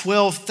about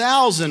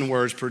 12,000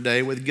 words per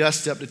day with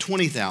gusts up to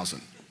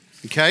 20,000.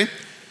 Okay?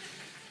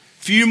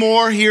 Few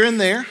more here and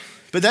there,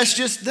 but that's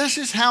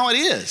just how it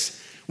is.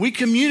 We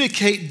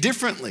communicate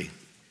differently.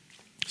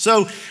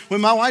 So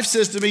when my wife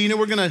says to me,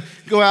 we're going to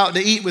go out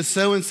to eat with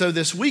so-and-so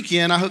this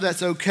weekend, I hope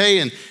that's okay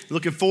and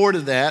looking forward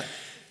to that.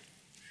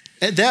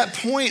 At that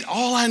point,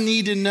 all I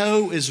need to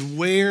know is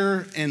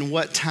where and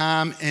what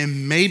time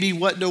and maybe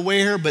what to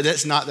wear, but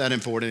that's not that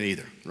important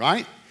either,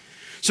 right?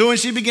 So when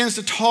she begins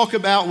to talk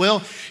about,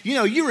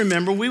 you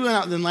remember we went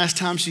out the last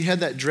time she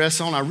had that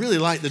dress on. I really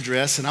liked the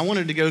dress and I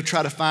wanted to go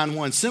try to find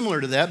one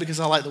similar to that because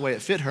I like the way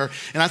it fit her.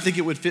 And I think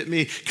it would fit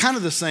me kind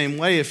of the same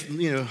way if,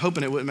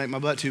 hoping it wouldn't make my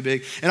butt too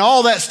big. And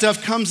all that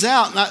stuff comes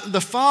out and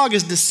the fog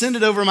has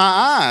descended over my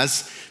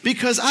eyes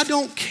because I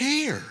don't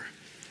care.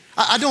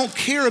 I don't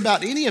care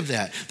about any of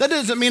that. That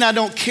doesn't mean I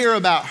don't care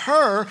about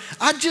her.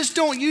 I just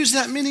don't use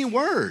that many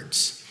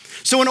words.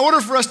 So in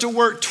order for us to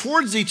work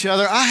towards each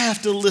other, I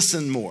have to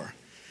listen more.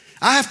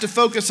 I have to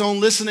focus on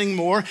listening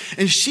more,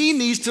 and she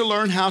needs to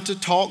learn how to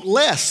talk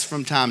less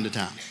from time to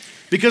time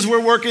because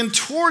we're working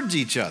towards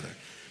each other.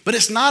 But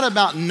it's not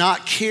about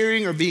not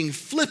caring or being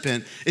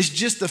flippant. It's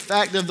just the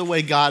fact of the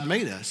way God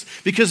made us.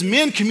 Because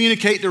men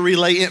communicate to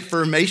relay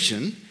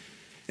information,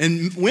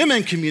 and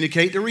women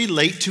communicate to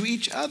relate to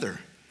each other.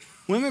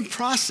 Women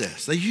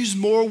process. They use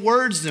more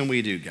words than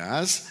we do,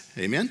 guys.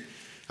 Amen?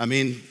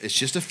 It's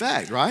just a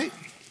fact, right?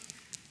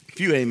 A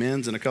few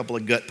amens and a couple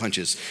of gut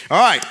punches. All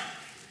right.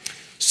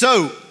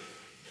 So,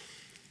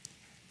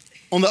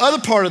 on the other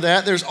part of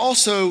that, there's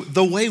also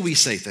the way we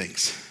say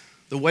things.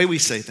 The way we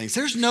say things.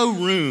 There's no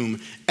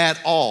room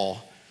at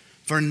all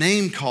for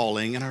name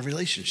calling in our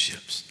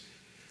relationships.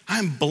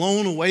 I'm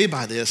blown away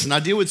by this, and I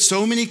deal with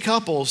so many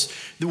couples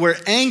where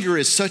anger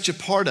is such a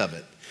part of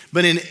it.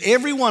 But in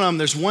every one of them,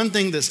 there's one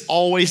thing that's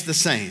always the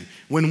same.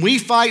 When we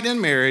fight in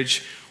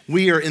marriage,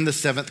 we are in the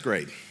 7th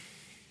grade.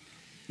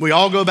 We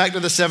all go back to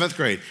the 7th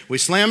grade. We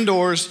slam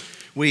doors,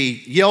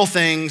 we yell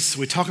things,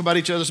 we talk about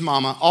each other's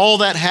mama. All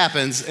that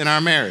happens in our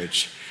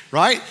marriage,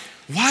 right?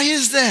 Why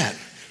is that?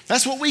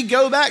 That's what we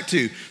go back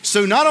to.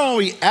 So not only are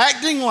we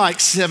acting like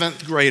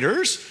 7th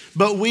graders,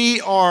 but we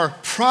are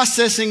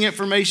processing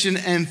information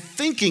and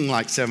thinking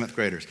like 7th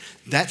graders.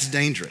 That's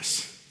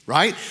dangerous.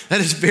 Right?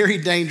 That is very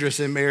dangerous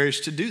in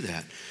marriage to do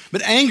that.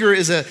 But anger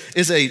is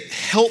a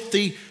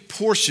healthy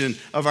portion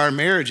of our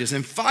marriages,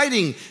 and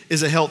fighting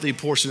is a healthy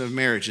portion of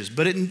marriages,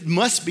 but it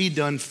must be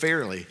done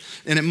fairly,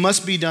 and it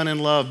must be done in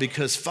love,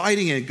 because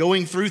fighting and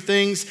going through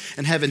things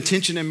and having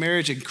tension in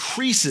marriage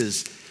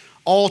increases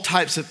all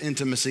types of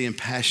intimacy and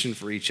passion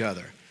for each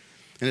other,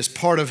 and it's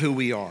part of who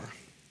we are.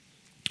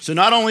 So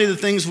not only the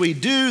things we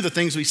do, the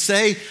things we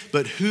say,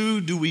 but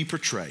who do we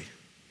portray?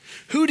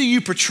 Who do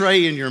you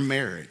portray in your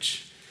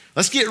marriage?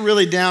 Let's get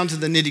really down to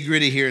the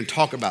nitty-gritty here and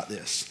talk about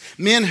this.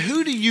 Men,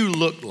 who do you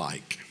look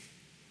like?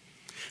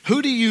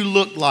 Who do you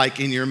look like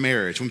in your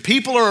marriage? When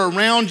people are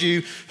around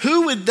you,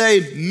 who would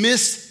they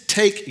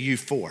mistake you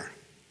for?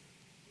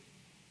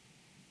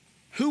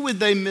 Who would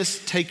they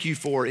mistake you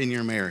for in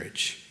your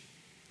marriage?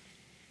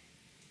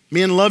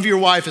 Men, love your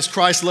wife as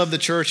Christ loved the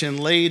church and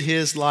laid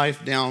his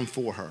life down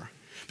for her.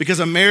 Because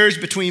a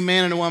marriage between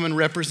man and a woman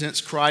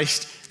represents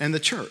Christ and the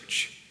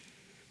church.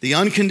 The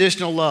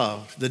unconditional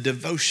love, the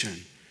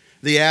devotion,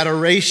 the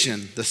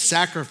adoration, the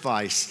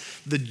sacrifice,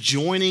 the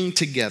joining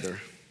together.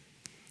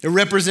 It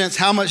represents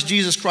how much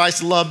Jesus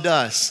Christ loved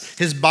us,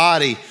 his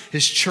body,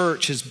 his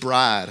church, his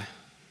bride.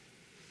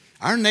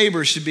 Our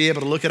neighbors should be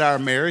able to look at our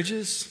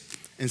marriages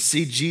and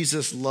see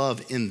Jesus'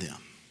 love in them.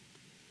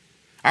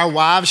 Our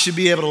wives should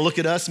be able to look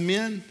at us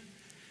men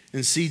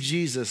and see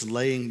Jesus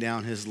laying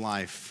down his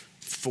life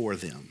for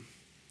them.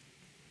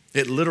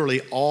 It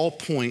literally all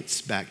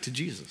points back to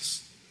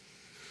Jesus.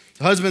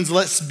 Husbands,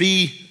 let's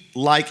be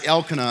like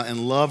Elkanah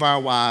and love our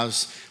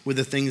wives with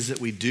the things that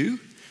we do,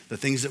 the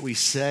things that we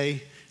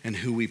say, and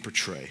who we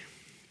portray.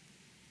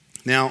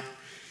 Now,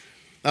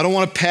 I don't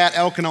want to pat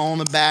Elkanah on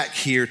the back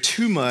here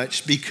too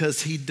much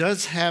because he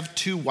does have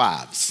 2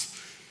 wives.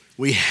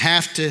 We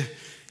have to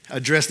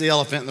address the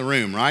elephant in the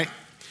room, right?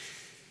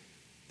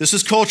 This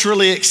is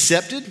culturally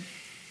accepted.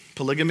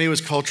 Polygamy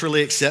was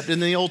culturally accepted in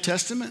the Old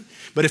Testament.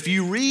 But if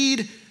you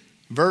read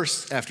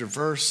verse after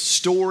verse,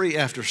 story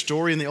after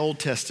story in the Old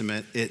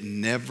Testament, it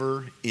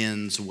never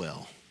ends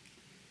well.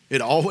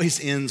 It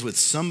always ends with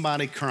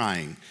somebody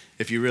crying,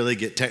 if you really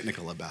get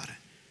technical about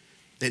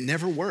it. It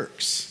never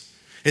works.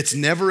 It's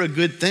never a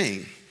good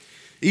thing.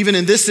 Even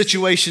in this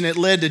situation, it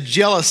led to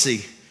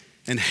jealousy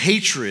and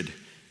hatred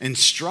and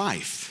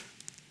strife.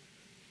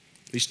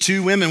 These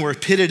 2 women were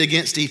pitted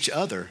against each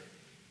other.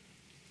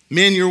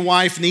 Men, your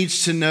wife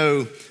needs to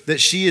know that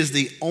she is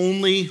the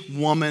only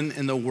woman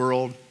in the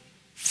world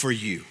for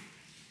you.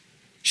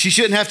 She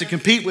shouldn't have to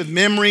compete with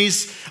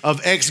memories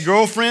of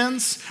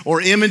ex-girlfriends or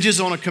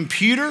images on a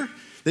computer,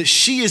 that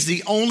she is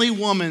the only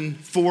woman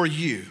for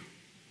you.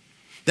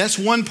 That's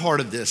one part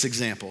of this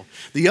example.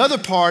 The other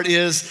part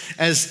is,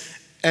 as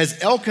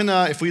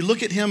Elkanah, if we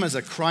look at him as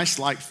a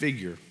Christ-like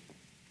figure,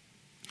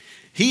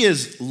 he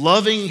is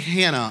loving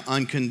Hannah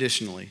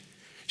unconditionally.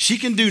 She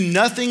can do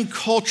nothing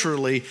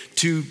culturally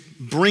to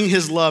bring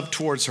his love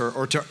towards her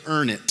or to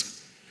earn it.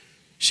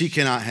 She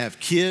cannot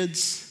have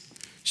kids.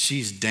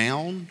 She's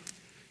down.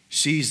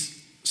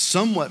 She's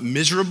somewhat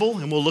miserable,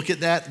 and we'll look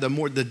at that,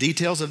 the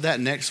details of that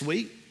next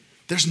week.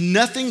 There's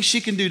nothing she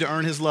can do to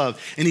earn his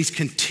love, and he's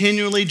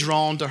continually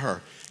drawn to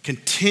her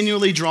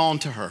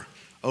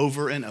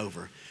over and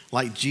over.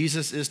 Like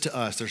Jesus is to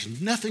us.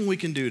 There's nothing we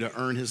can do to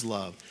earn his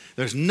love.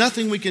 There's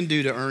nothing we can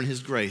do to earn his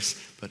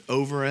grace, but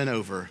over and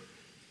over,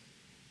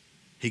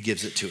 he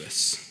gives it to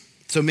us.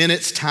 So men,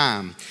 it's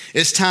time.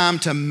 It's time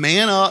to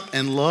man up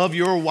and love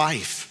your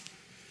wife.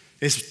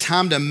 It's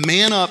time to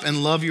man up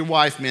and love your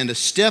wife, men, to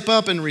step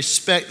up and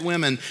respect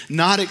women,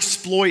 not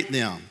exploit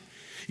them.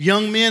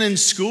 Young men in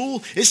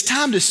school, it's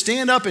time to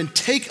stand up and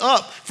take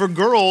up for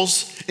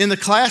girls in the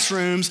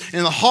classrooms,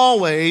 in the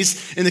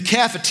hallways, in the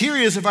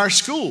cafeterias of our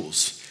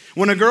schools.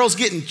 When a girl's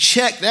getting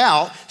checked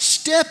out,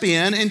 step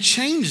in and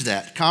change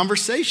that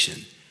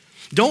conversation.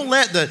 Don't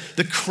let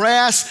the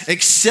crass,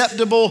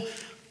 acceptable,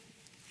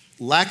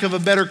 lack of a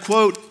better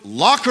quote,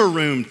 locker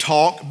room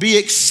talk be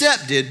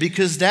accepted,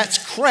 because that's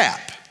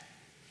crap.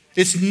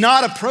 It's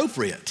not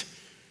appropriate.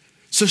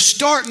 So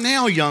start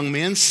now, young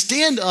men.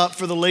 Stand up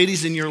for the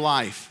ladies in your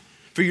life,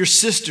 for your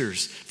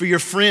sisters, for your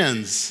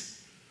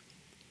friends,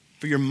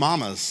 for your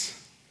mamas,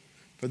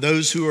 for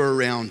those who are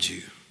around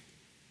you.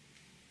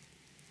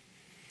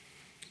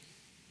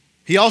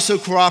 He also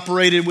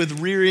cooperated with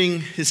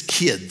rearing his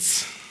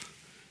kids.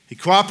 He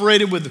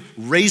cooperated with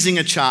raising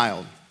a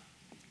child.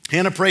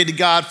 Hannah prayed to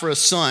God for a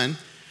son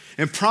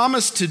and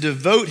promised to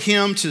devote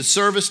him to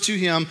service to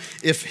him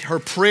if her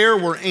prayer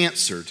were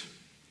answered.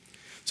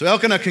 So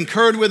Elkanah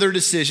concurred with her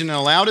decision and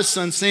allowed his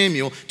son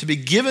Samuel to be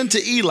given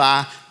to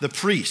Eli, the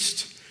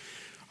priest.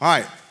 All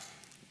right,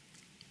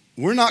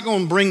 we're not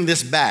going to bring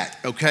this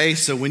back, okay?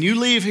 So when you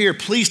leave here,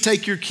 please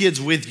take your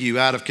kids with you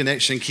out of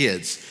Connection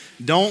Kids.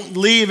 Don't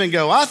leave and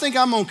go, I think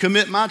I'm going to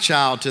commit my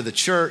child to the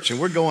church and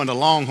we're going to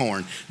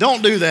Longhorn.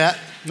 Don't do that,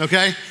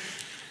 okay?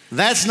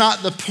 That's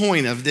not the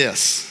point of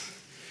this.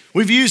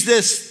 We've used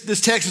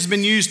this text has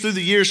been used through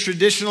the years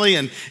traditionally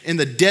and in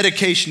the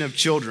dedication of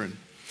children.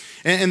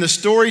 And the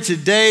story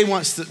today,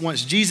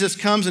 once Jesus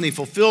comes and he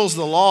fulfills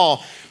the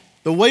law,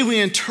 the way we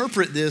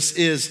interpret this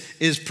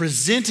is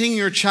presenting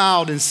your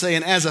child and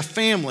saying, as a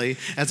family,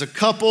 as a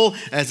couple,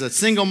 as a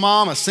single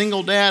mom, a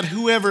single dad,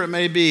 whoever it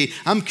may be,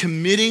 I'm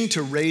committing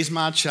to raise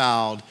my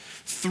child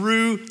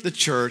through the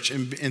church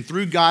and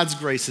through God's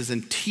graces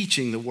and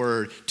teaching the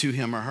word to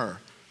him or her.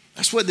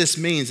 That's what this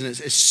means, and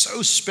it's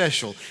so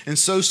special and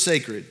so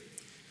sacred.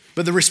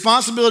 But the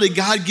responsibility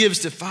God gives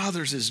to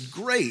fathers is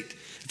great.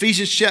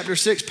 Ephesians chapter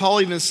 6,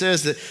 Paul even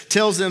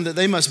tells them that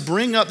they must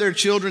bring up their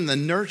children in the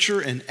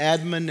nurture and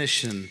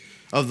admonition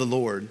of the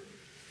Lord.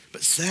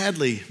 But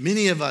sadly,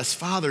 many of us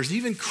fathers,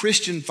 even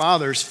Christian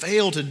fathers,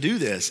 fail to do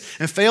this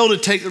and fail to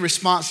take the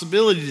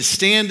responsibility to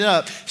stand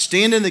up,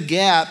 stand in the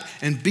gap,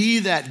 and be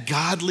that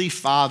godly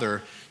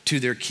father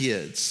to their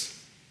kids.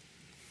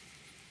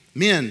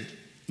 Men,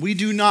 we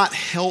do not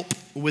help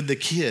with the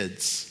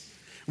kids.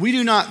 We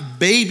do not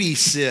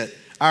babysit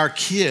our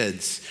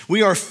kids.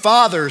 We are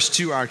fathers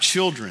to our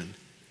children.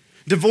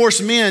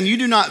 Divorced men, you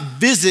do not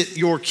visit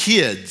your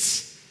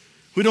kids.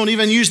 We don't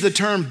even use the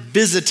term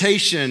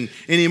visitation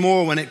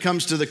anymore when it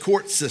comes to the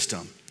court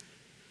system.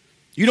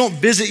 You don't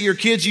visit your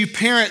kids, you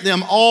parent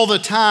them all the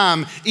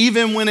time,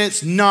 even when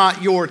it's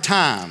not your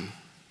time.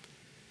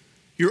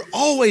 You're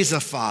always a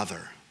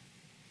father.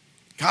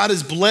 God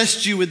has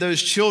blessed you with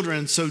those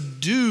children, so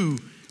do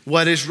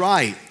what is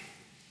right.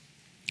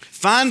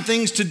 Find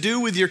things to do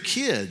with your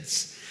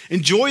kids.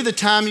 Enjoy the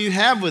time you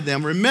have with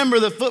them. Remember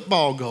the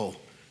football goal.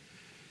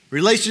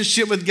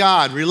 Relationship with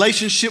God,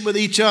 relationship with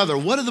each other.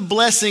 What do the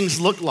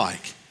blessings look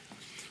like?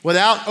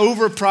 Without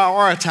over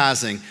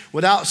prioritizing,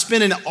 without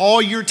spending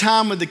all your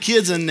time with the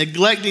kids and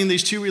neglecting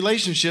these two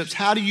relationships,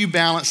 how do you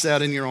balance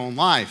that in your own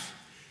life?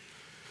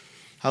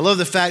 I love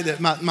the fact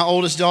that my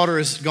oldest daughter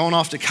has gone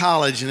off to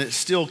college, and it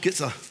still gets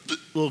a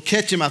little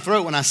catch in my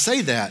throat when I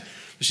say that.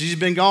 She's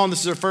been gone. This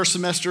is her first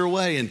semester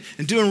away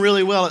and doing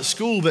really well at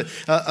school. But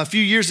a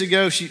few years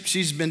ago,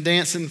 she's been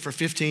dancing for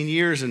 15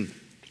 years, and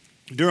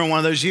during one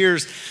of those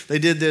years, they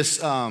did this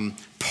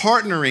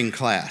partnering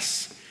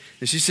class.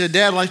 And she said,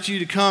 Dad, I'd like you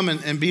to come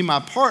and be my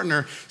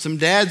partner. Some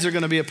dads are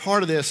going to be a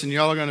part of this, and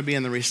y'all are going to be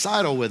in the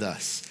recital with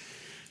us.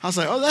 I was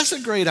like, oh, that's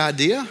a great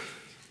idea.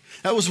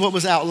 That was what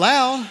was out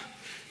loud,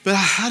 but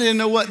I didn't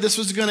know what this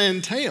was going to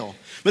entail.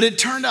 But it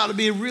turned out to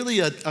be really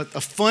a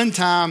fun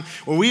time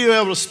where we were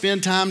able to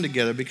spend time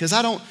together, because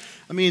I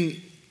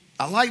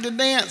like to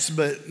dance,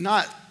 but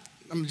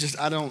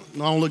I don't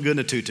look good in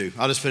a tutu.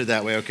 I'll just put it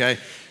that way, okay?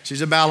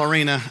 She's a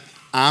ballerina.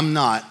 I'm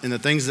not. And the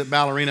things that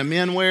ballerina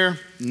men wear,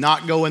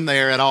 not going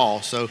there at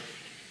all. So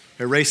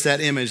erase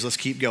that image. Let's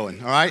keep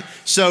going, all right?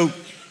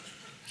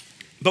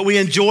 But we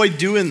enjoy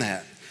doing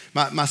that.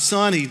 My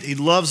son, he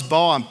loves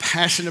ball. I'm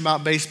passionate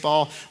about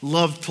baseball,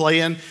 love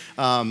playing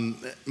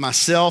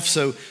myself.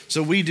 So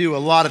we do a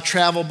lot of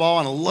travel ball,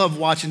 and I love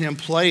watching him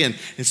play. And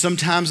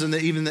sometimes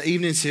even the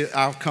evenings,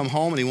 I'll come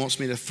home and he wants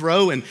me to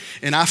throw. And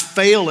I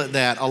fail at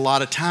that a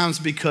lot of times,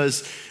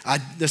 because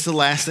that's the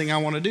last thing I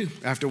want to do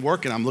after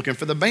work. And I'm looking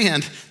for the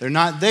band. They're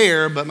not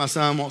there, but my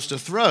son wants to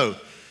throw.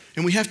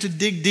 And we have to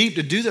dig deep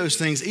to do those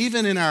things,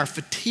 even in our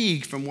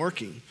fatigue from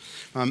working.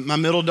 My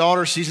middle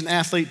daughter, she's an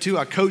athlete too.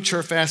 I coach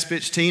her fast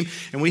pitch team,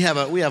 and we have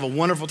a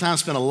wonderful time,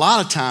 spend a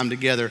lot of time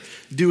together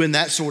doing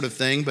that sort of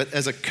thing. But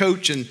as a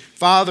coach and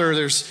father,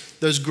 there's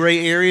those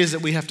gray areas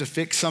that we have to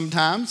fix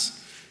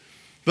sometimes.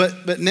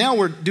 But now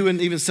we're doing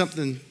even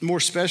something more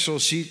special.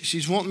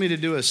 She's wanting me to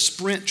do a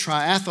sprint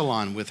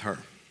triathlon with her.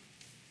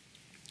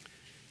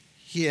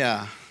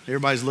 Yeah,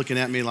 everybody's looking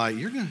at me like,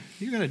 you're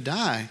gonna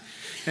die.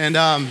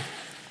 And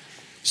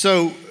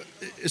so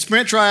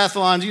sprint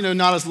triathlons,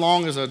 not as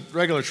long as a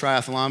regular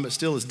triathlon, but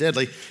still as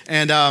deadly.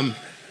 And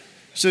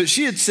so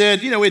she had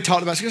said, we had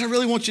talked about, she goes, I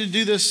really want you to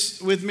do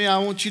this with me. I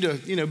want you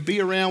to,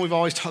 be around. We've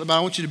always talked about,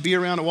 I want you to be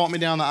around and walk me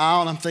down the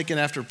aisle. And I'm thinking,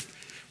 after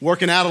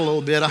working out a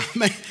little bit, I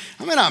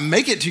may not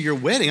make it to your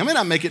wedding. I may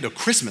not make it to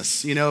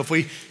Christmas, if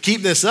we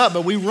keep this up.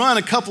 But we run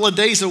a couple of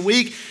days a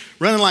week,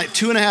 running like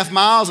 2.5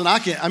 miles. And I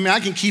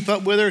can keep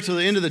up with her to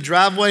the end of the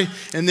driveway.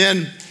 And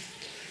then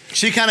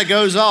she kind of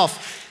goes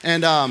off.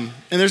 And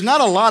there's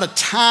not a lot of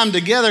time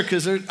together,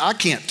 because I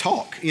can't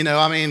talk.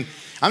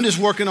 I'm just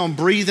working on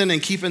breathing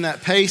and keeping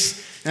that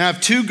pace. And I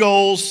have 2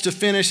 goals: to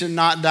finish and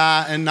not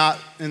die, and not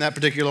in that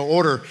particular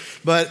order.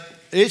 But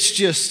it's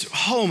just,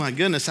 oh my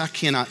goodness, I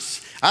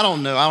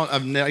don't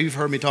know. You've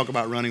heard me talk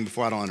about running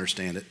before. I don't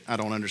understand it. I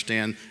don't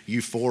understand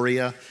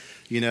euphoria.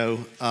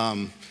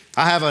 I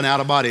have an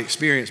out-of-body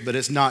experience, but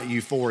it's not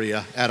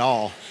euphoria at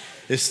all.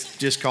 It's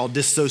just called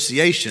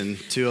dissociation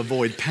to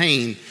avoid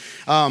pain.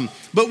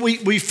 But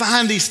we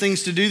find these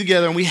things to do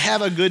together, and we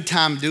have a good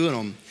time doing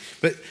them.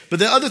 But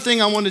the other thing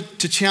I wanted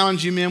to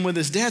challenge you men with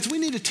is, dads, we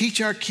need to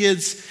teach our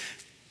kids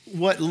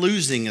what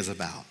losing is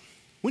about.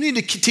 We need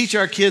to teach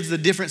our kids the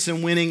difference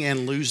in winning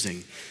and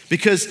losing.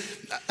 Because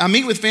I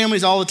meet with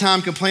families all the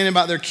time complaining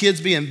about their kids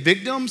being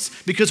victims,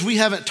 because we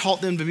haven't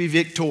taught them to be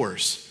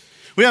victors.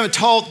 We haven't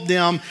taught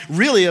them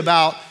really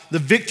about the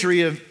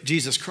victory of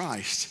Jesus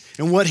Christ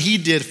and what he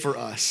did for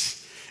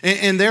us.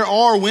 And there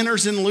are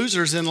winners and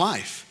losers in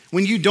life.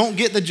 When you don't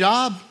get the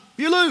job,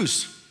 you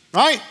lose,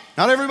 right?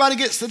 Not everybody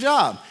gets the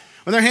job.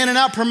 When they're handing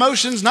out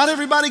promotions, not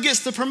everybody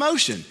gets the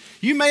promotion.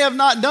 You may have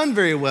not done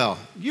very well.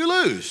 You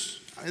lose.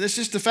 That's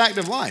just the fact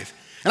of life.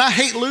 And I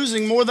hate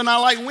losing more than I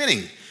like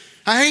winning.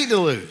 I hate to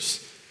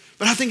lose.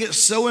 But I think it's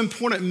so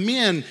important.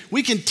 Men,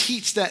 we can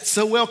teach that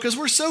so well, because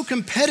we're so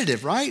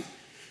competitive, right?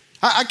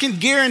 I can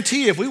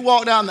guarantee if we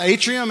walked out in the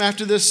atrium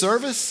after this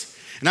service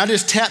and I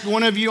just tapped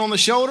one of you on the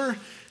shoulder,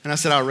 and I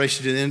said, I'll race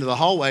you to the end of the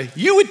hallway,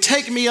 you would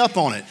take me up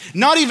on it,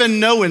 not even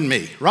knowing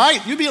me,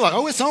 right? You'd be like,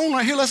 oh, it's on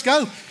right here, let's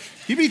go.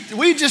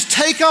 We'd just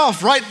take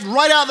off right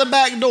out the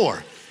back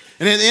door.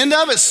 And at the end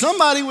of it,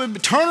 somebody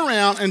would turn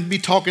around and be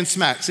talking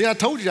smack. See, I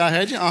told you I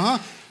had you.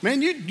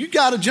 Man, you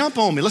got to jump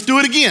on me. Let's do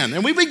it again.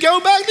 And we would go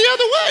back the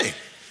other way.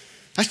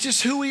 That's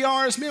just who we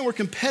are as men. We're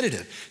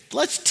competitive.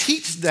 Let's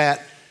teach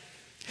that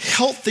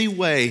healthy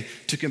way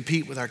to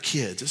compete with our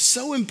kids. It's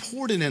so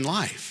important in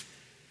life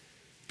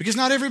because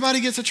not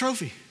everybody gets a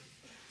trophy.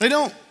 They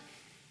don't.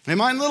 They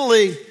might in Little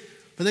League,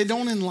 but they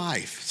don't in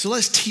life. So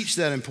let's teach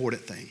that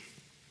important thing.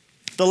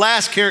 The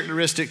last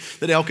characteristic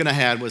that Elkanah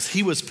had was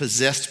he was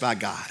possessed by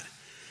God.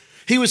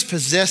 He was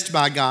possessed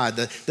by God.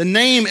 The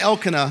name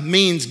Elkanah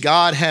means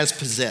God has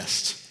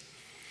possessed.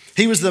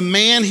 He was the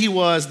man he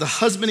was, the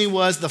husband he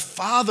was, the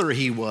father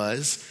he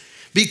was,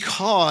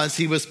 because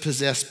he was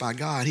possessed by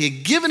God. He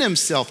had given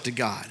himself to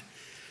God.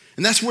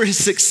 And that's where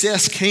his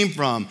success came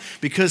from,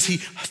 because he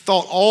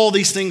thought all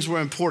these things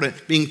were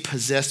important, being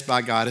possessed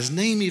by God. His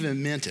name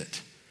even meant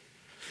it.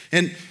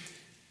 And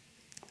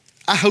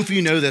I hope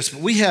you know this,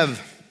 but we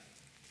have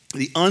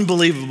the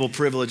unbelievable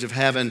privilege of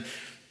having,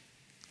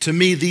 to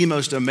me, the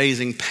most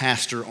amazing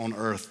pastor on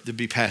earth to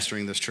be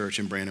pastoring this church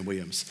in Brandon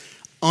Williams.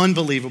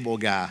 Unbelievable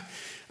guy.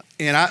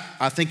 And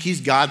I think he's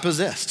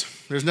God-possessed.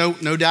 There's no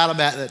doubt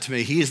about that to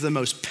me. He is the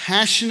most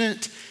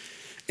passionate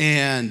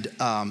and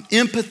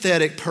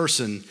empathetic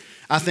person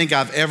I think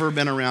I've ever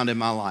been around in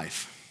my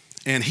life.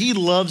 And he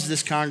loves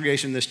this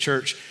congregation, this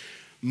church,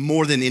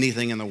 more than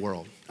anything in the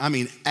world. I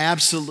mean,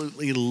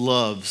 absolutely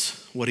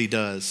loves what he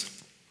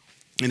does.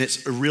 And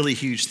it's a really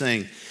huge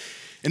thing.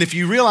 And if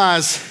you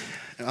realize,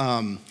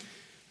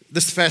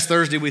 this past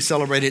Thursday we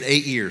celebrated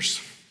 8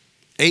 years.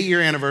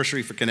 8-year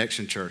anniversary for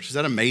Connection Church. Is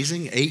that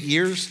amazing? 8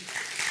 years?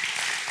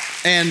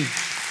 And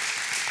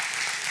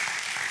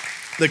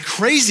the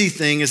crazy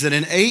thing is that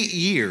in 8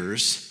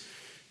 years,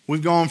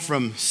 we've gone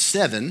from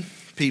 7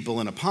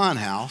 people in a pond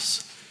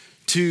house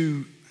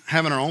to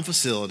having our own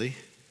facility,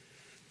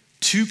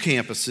 2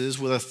 campuses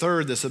with a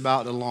third that's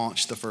about to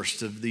launch the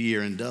first of the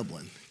year in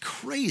Dublin.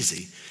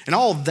 Crazy. And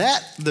all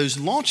that, those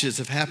launches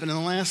have happened in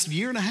the last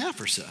year and a half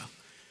or so.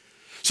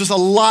 So it's a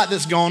lot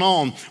that's going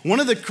on. One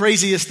of the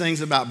craziest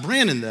things about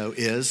Brandon, though,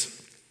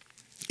 is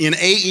in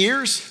 8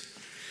 years,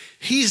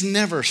 he's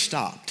never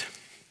stopped.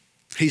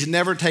 He's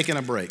never taken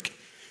a break.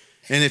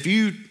 And if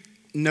you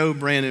know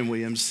Brandon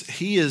Williams,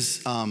 he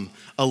is a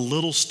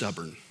little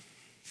stubborn.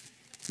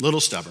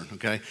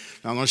 Okay?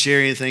 Not going to share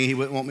anything he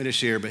wouldn't want me to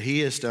share, but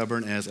he is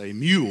stubborn as a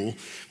mule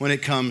when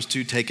it comes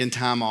to taking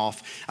time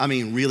off. I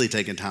mean, really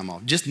taking time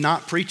off. Just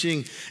not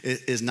preaching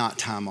is not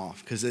time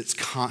off because it's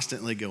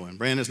constantly going.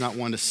 Brandon's not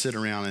one to sit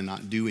around and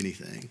not do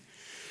anything.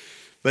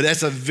 But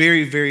that's a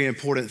very, very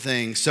important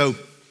thing. So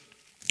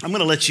I'm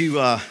going to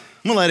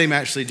let him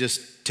actually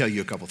just tell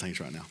you a couple things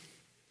right now.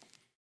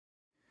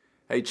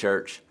 Hey,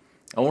 church.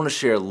 I want to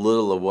share a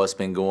little of what's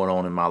been going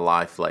on in my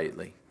life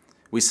lately.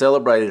 We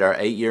celebrated our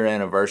 8-year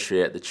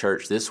anniversary at the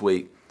church this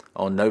week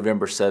on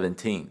November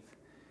 17th.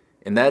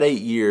 In that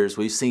 8 years,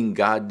 we've seen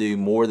God do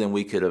more than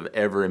we could have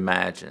ever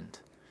imagined.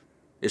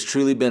 It's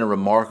truly been a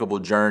remarkable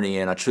journey,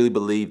 and I truly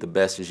believe the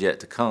best is yet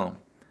to come.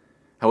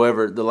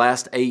 However, the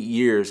last 8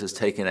 years has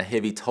taken a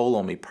heavy toll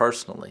on me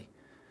personally.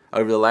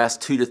 Over the last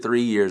 2 to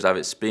 3 years, I've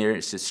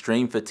experienced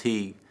extreme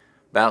fatigue,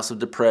 bouts of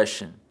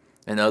depression,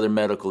 and other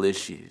medical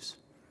issues.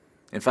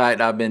 In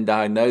fact, I've been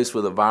diagnosed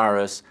with a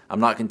virus, I'm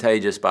not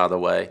contagious by the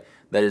way,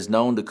 that is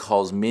known to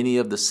cause many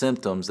of the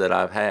symptoms that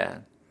I've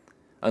had.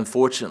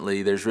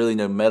 Unfortunately, there's really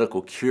no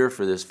medical cure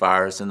for this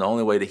virus, and the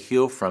only way to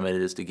heal from it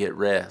is to get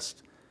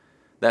rest.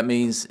 That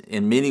means,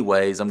 in many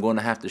ways, I'm going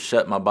to have to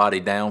shut my body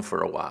down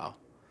for a while.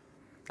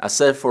 I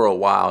said for a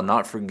while,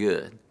 not for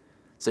good.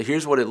 So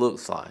here's what it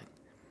looks like.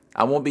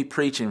 I won't be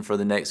preaching for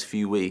the next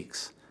few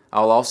weeks.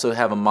 I'll also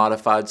have a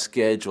modified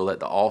schedule at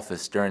the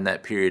office during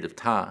that period of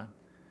time.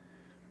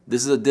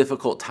 This is a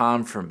difficult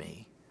time for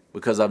me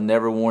because I've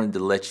never wanted to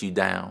let you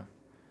down.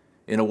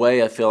 In a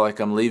way, I feel like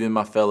I'm leaving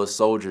my fellow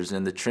soldiers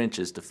in the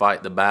trenches to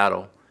fight the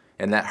battle,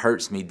 and that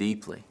hurts me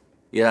deeply.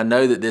 Yet I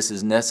know that this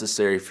is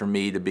necessary for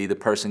me to be the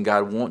person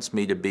God wants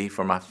me to be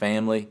for my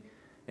family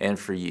and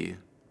for you.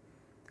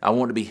 I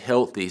want to be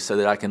healthy so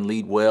that I can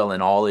lead well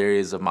in all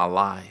areas of my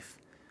life.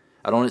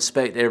 I don't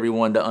expect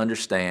everyone to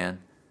understand,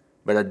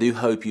 but I do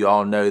hope you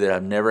all know that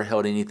I've never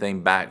held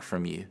anything back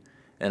from you,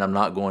 and I'm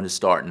not going to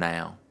start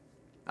now.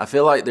 I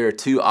feel like there are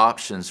 2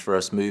 options for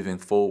us moving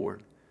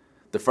forward.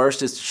 The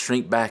first is to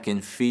shrink back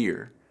in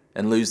fear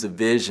and lose the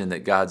vision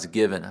that God's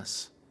given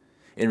us.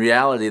 In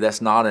reality,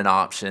 that's not an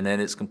option,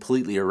 and it's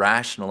completely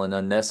irrational and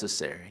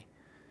unnecessary.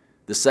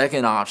 The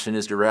second option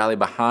is to rally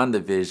behind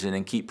the vision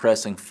and keep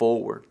pressing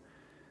forward.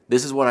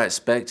 This is what I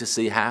expect to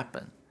see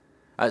happen.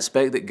 I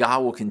expect that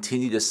God will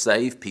continue to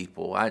save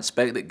people. I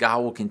expect that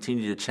God will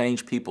continue to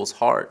change people's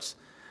hearts.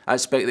 I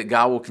expect that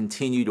God will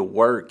continue to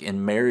work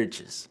in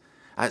marriages.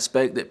 I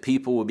expect that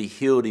people will be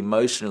healed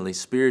emotionally,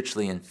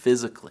 spiritually, and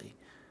physically.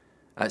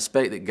 I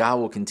expect that God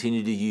will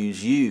continue to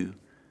use you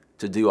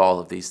to do all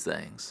of these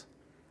things.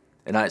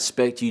 And I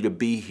expect you to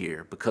be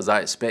here because I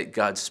expect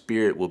God's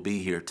Spirit will be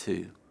here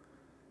too.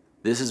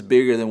 This is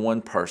bigger than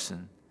one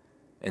person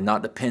and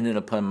not dependent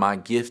upon my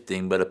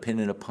gifting, but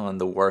dependent upon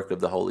the work of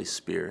the Holy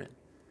Spirit.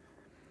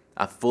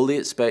 I fully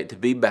expect to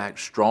be back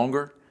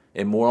stronger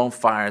and more on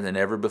fire than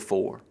ever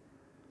before.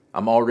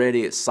 I'm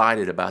already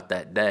excited about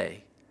that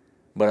day,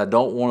 but I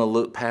don't want to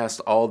look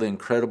past all the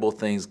incredible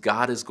things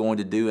God is going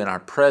to do in our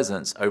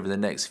presence over the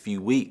next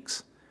few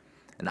weeks,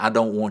 and I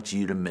don't want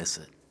you to miss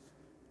it.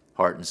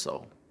 Heart and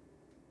soul.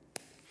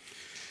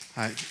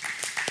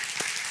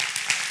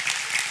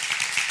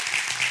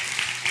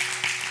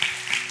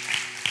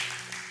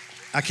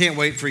 I can't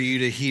wait for you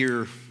to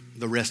hear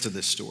the rest of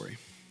this story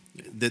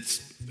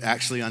that's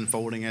actually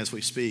unfolding as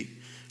we speak.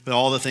 But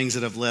all the things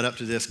that have led up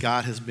to this,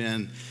 God has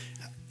been,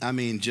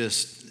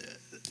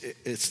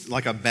 it's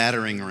like a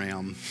battering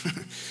ram.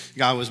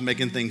 God was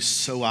making things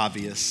so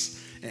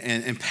obvious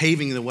and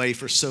paving the way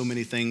for so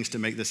many things to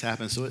make this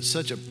happen. So it's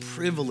such a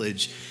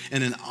privilege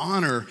and an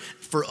honor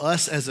for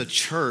us as a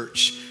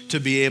church to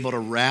be able to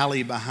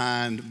rally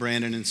behind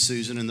Brandon and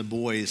Susan and the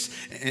boys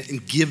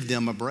and give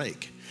them a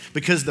break.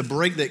 Because the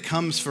break that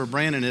comes for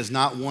Brandon is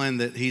not one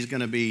that he's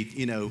going to be,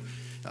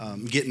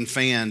 getting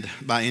fanned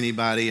by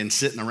anybody and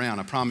sitting around.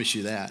 I promise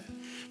you that.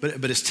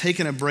 But it's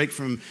taking a break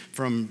from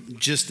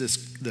just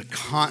the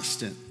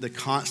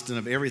constant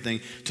of everything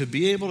to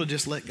be able to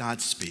just let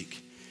God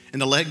speak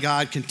and to let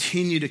God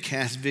continue to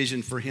cast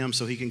vision for him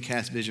so he can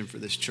cast vision for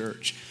this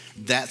church.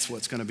 That's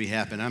what's going to be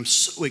happening. I'm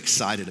so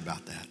excited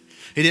about that.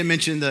 He didn't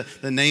mention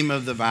the name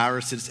of the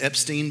virus. It's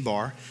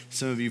Epstein-Barr.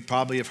 Some of you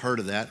probably have heard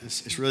of that.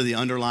 It's really the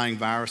underlying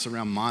virus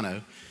around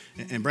mono.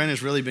 And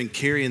Brandon's really been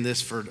carrying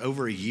this for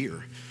over a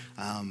year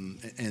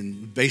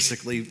and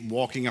basically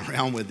walking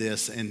around with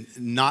this and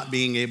not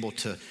being able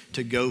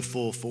to go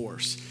full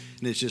force.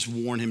 And it's just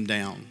worn him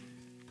down.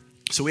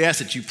 So we ask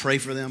that you pray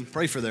for them,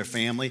 pray for their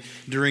family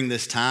during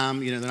this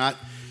time. They're not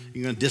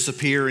going to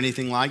disappear or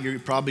anything like. You're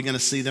probably going to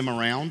see them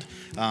around.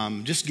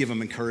 Just give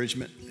them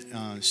encouragement.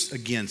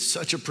 Again,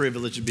 such a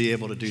privilege to be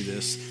able to do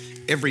this.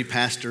 Every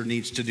pastor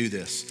needs to do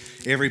this.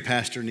 Every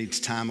pastor needs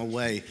time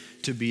away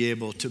to be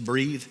able to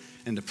breathe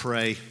and to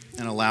pray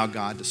and allow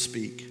God to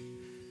speak.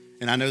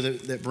 And I know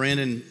that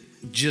Brandon,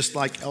 just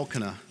like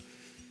Elkanah,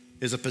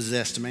 is a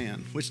possessed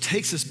man, which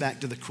takes us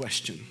back to the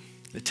question.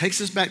 It takes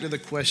us back to the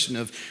question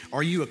of,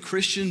 are you a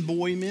Christian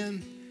boy,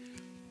 men,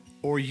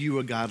 or are you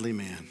a godly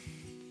man?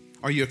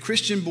 Are you a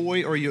Christian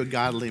boy or are you a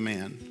godly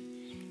man?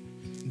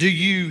 Do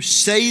you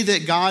say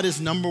that God is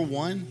number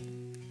one?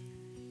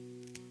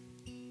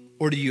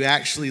 Or do you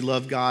actually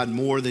love God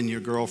more than your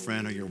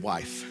girlfriend or your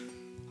wife?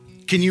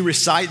 Can you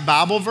recite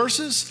Bible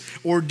verses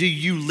or do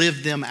you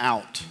live them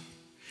out?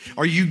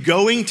 Are you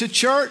going to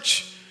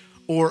church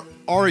or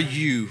are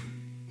you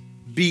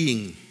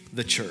being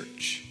the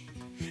church?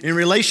 In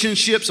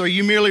relationships, are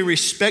you merely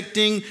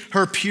respecting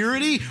her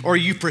purity or are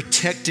you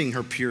protecting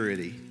her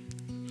purity?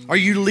 Are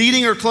you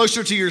leading her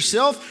closer to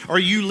yourself or are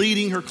you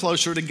leading her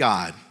closer to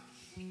God?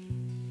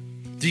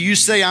 Do you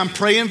say, I'm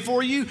praying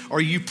for you, or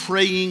are you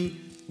praying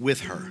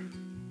with her?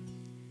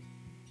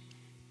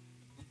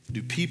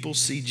 Do people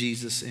see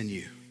Jesus in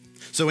you?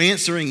 So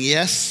answering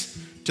yes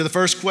to the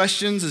first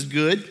questions is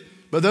good,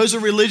 but those are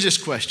religious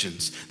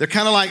questions. They're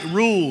kind of like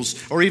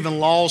rules or even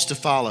laws to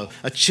follow.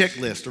 A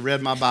checklist. I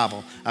read my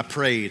Bible. I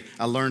prayed.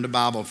 I learned a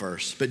Bible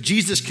verse. But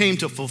Jesus came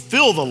to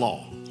fulfill the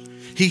law.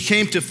 He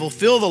came to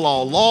fulfill the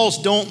law.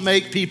 Laws don't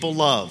make people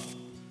love.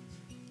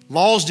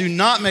 Laws do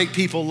not make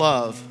people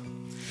love.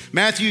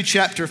 Matthew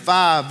chapter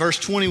 5, verse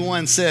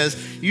 21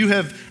 says, you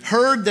have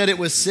heard that it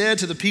was said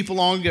to the people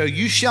long ago,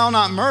 you shall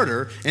not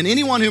murder, and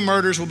anyone who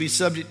murders will be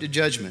subject to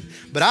judgment.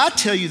 But I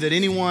tell you that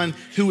anyone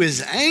who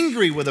is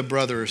angry with a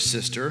brother or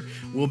sister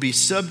will be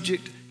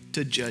subject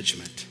to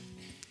judgment.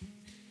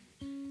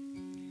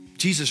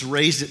 Jesus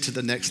raised it to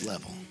the next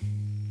level.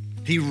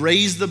 He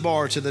raised the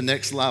bar to the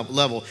next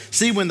level.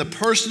 See, when the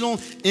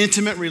personal,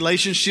 intimate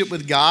relationship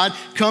with God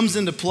comes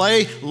into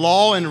play,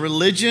 law and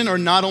religion are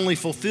not only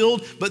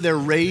fulfilled, but they're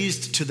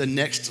raised to the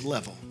next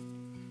level.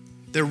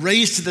 They're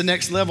raised to the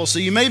next level. So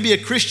you may be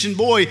a Christian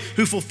boy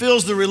who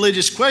fulfills the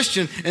religious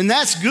question, and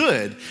that's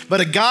good.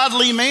 But a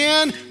godly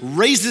man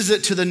raises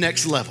it to the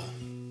next level.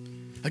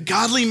 A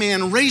godly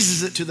man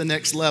raises it to the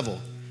next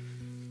level.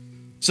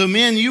 So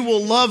men, you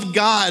will love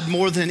God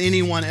more than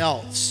anyone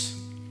else.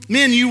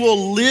 Men, you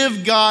will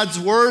live God's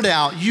word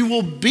out. You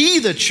will be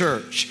the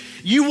church.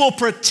 You will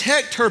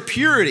protect her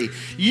purity.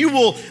 You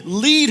will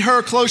lead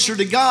her closer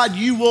to God.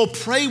 You will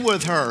pray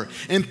with her.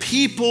 And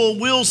people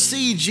will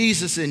see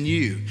Jesus in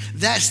you.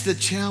 That's the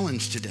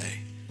challenge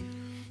today.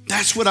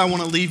 That's what I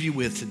want to leave you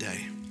with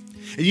today.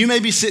 And you may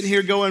be sitting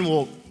here going,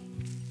 well,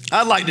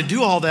 I'd like to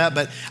do all that,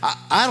 but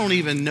I don't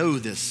even know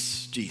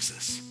this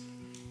Jesus.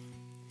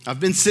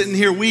 I've been sitting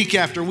here week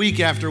after week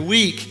after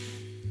week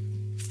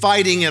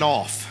fighting it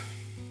off.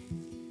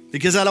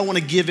 Because I don't want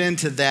to give in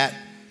to that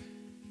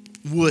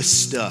wuss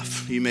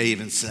stuff, you may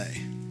even say.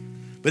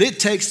 But it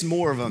takes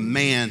more of a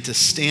man to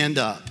stand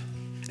up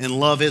and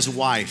love his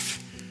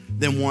wife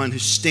than one who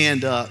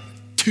stand up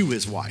to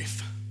his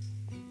wife.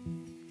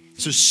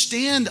 So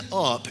stand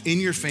up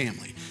in your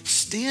family.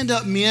 Stand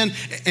up, men,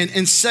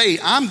 and say,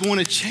 I'm going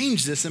to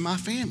change this in my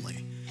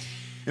family.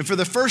 And for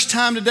the first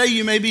time today,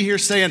 you may be here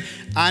saying,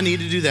 I need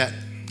to do that.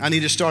 I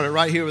need to start it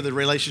right here with a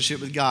relationship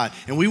with God.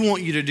 And we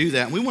want you to do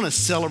that. And we want to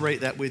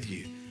celebrate that with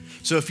you.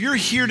 So if you're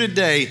here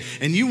today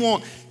and you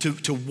want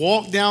to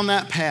walk down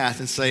that path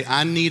and say,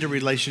 I need a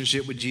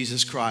relationship with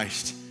Jesus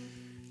Christ,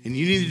 and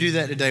you need to do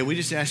that today, we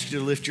just ask you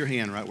to lift your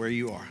hand right where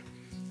you are.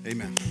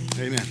 Amen.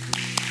 Amen.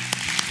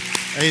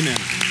 Amen.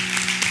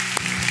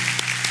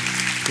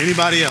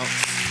 Anybody else?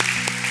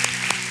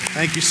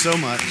 Thank you so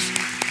much.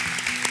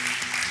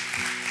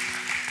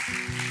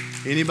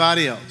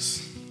 Anybody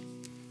else?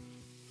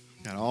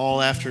 Got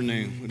all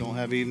afternoon. We don't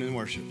have evening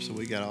worship, so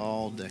we got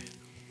all day.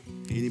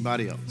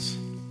 Anybody else?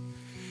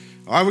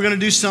 All right, we're going to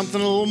do something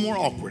a little more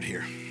awkward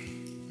here.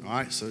 All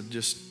right, so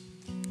just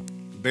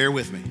bear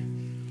with me.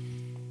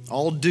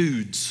 All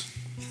dudes.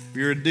 If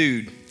you're a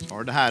dude, it's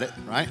hard to hide it,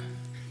 right?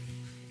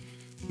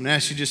 I'm going to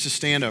ask you just to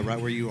stand up right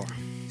where you are.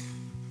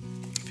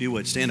 If you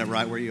would, stand up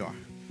right where you are.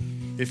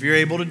 If you're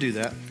able to do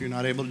that. If you're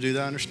not able to do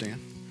that, I understand.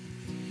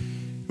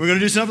 We're going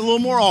to do something a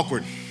little more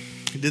awkward.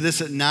 We did this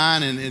at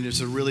 9, and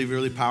it's a really,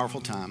 really powerful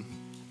time.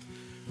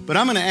 But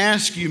I'm going to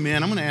ask you,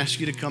 men, I'm going to ask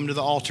you to come to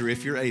the altar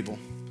if you're able.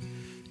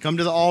 Come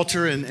to the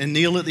altar and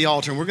kneel at the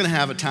altar, and we're going to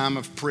have a time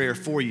of prayer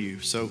for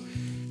you. So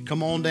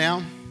come on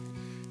down,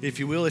 if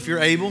you will, if you're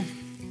able.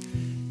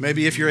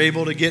 Maybe if you're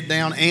able to get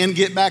down and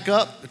get back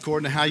up,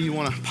 according to how you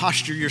want to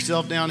posture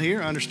yourself down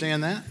here, I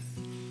understand that.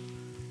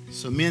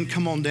 So men,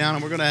 come on down,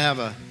 and we're going to have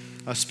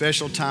a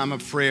special time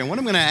of prayer. And what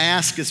I'm going to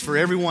ask is for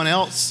everyone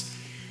else,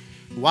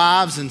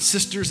 wives and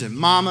sisters and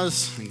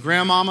mamas and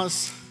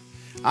grandmamas,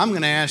 I'm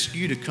going to ask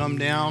you to come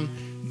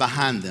down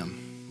behind them.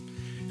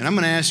 And I'm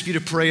going to ask you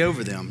to pray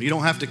over them. You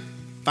don't have to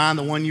find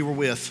the one you were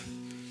with.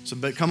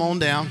 But come on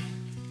down.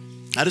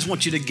 I just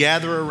want you to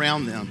gather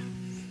around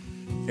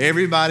them.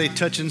 Everybody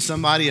touching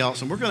somebody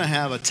else. And we're going to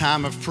have a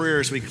time of prayer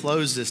as we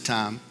close this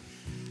time.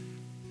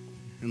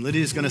 And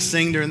Lydia's going to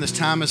sing during this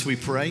time as we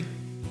pray.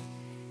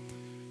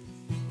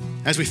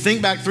 As we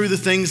think back through the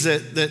things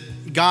that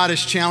God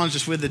has challenged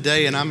us with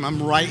today, and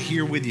I'm right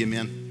here with you,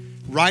 men.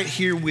 Right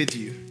here with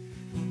you.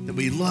 That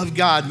we love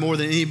God more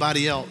than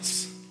anybody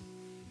else.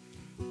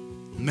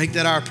 Make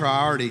that our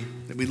priority,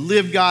 that we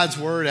live God's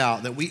word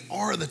out, that we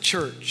are the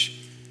church,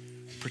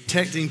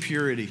 protecting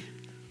purity,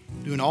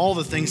 doing all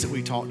the things that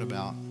we talked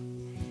about.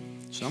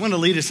 So I'm going to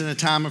lead us in a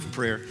time of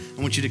prayer.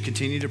 I want you to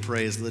continue to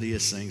pray as Lydia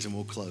sings, and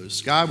we'll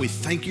close. God, we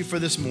thank you for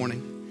this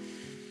morning.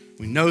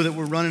 We know that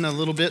we're running a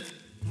little bit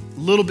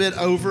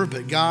over,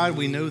 but God,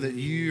 we know that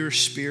your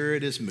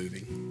spirit is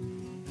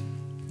moving.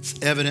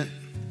 It's evident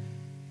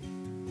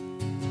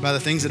by the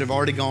things that have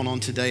already gone on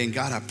today. And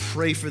God, I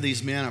pray for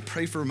these men. I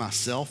pray for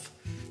myself.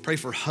 Pray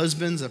for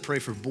husbands. I pray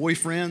for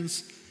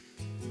boyfriends.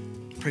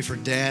 Pray for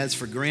dads,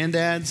 for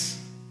granddads.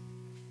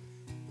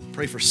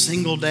 Pray for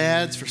single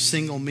dads, for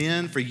single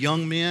men, for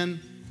young men,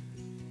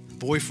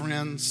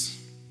 boyfriends.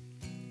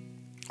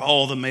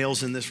 All the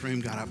males in this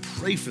room, God, I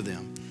pray for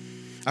them.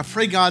 I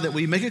pray, God, that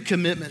we make a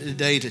commitment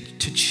today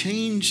to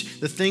change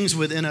the things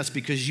within us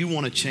because you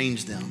want to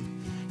change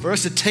them. For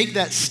us to take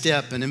that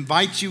step and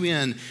invite you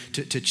in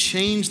to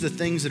change the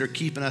things that are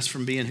keeping us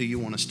from being who you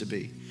want us to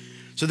be.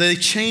 So they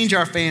change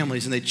our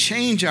families and they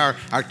change our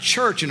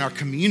church and our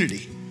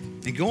community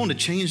and go on to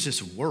change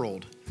this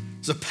world.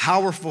 It's a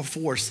powerful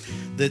force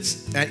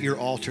that's at your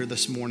altar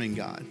this morning,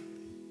 God.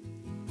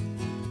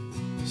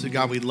 So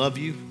God, we love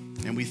you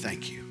and we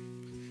thank you.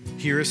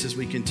 Hear us as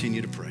we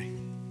continue to pray.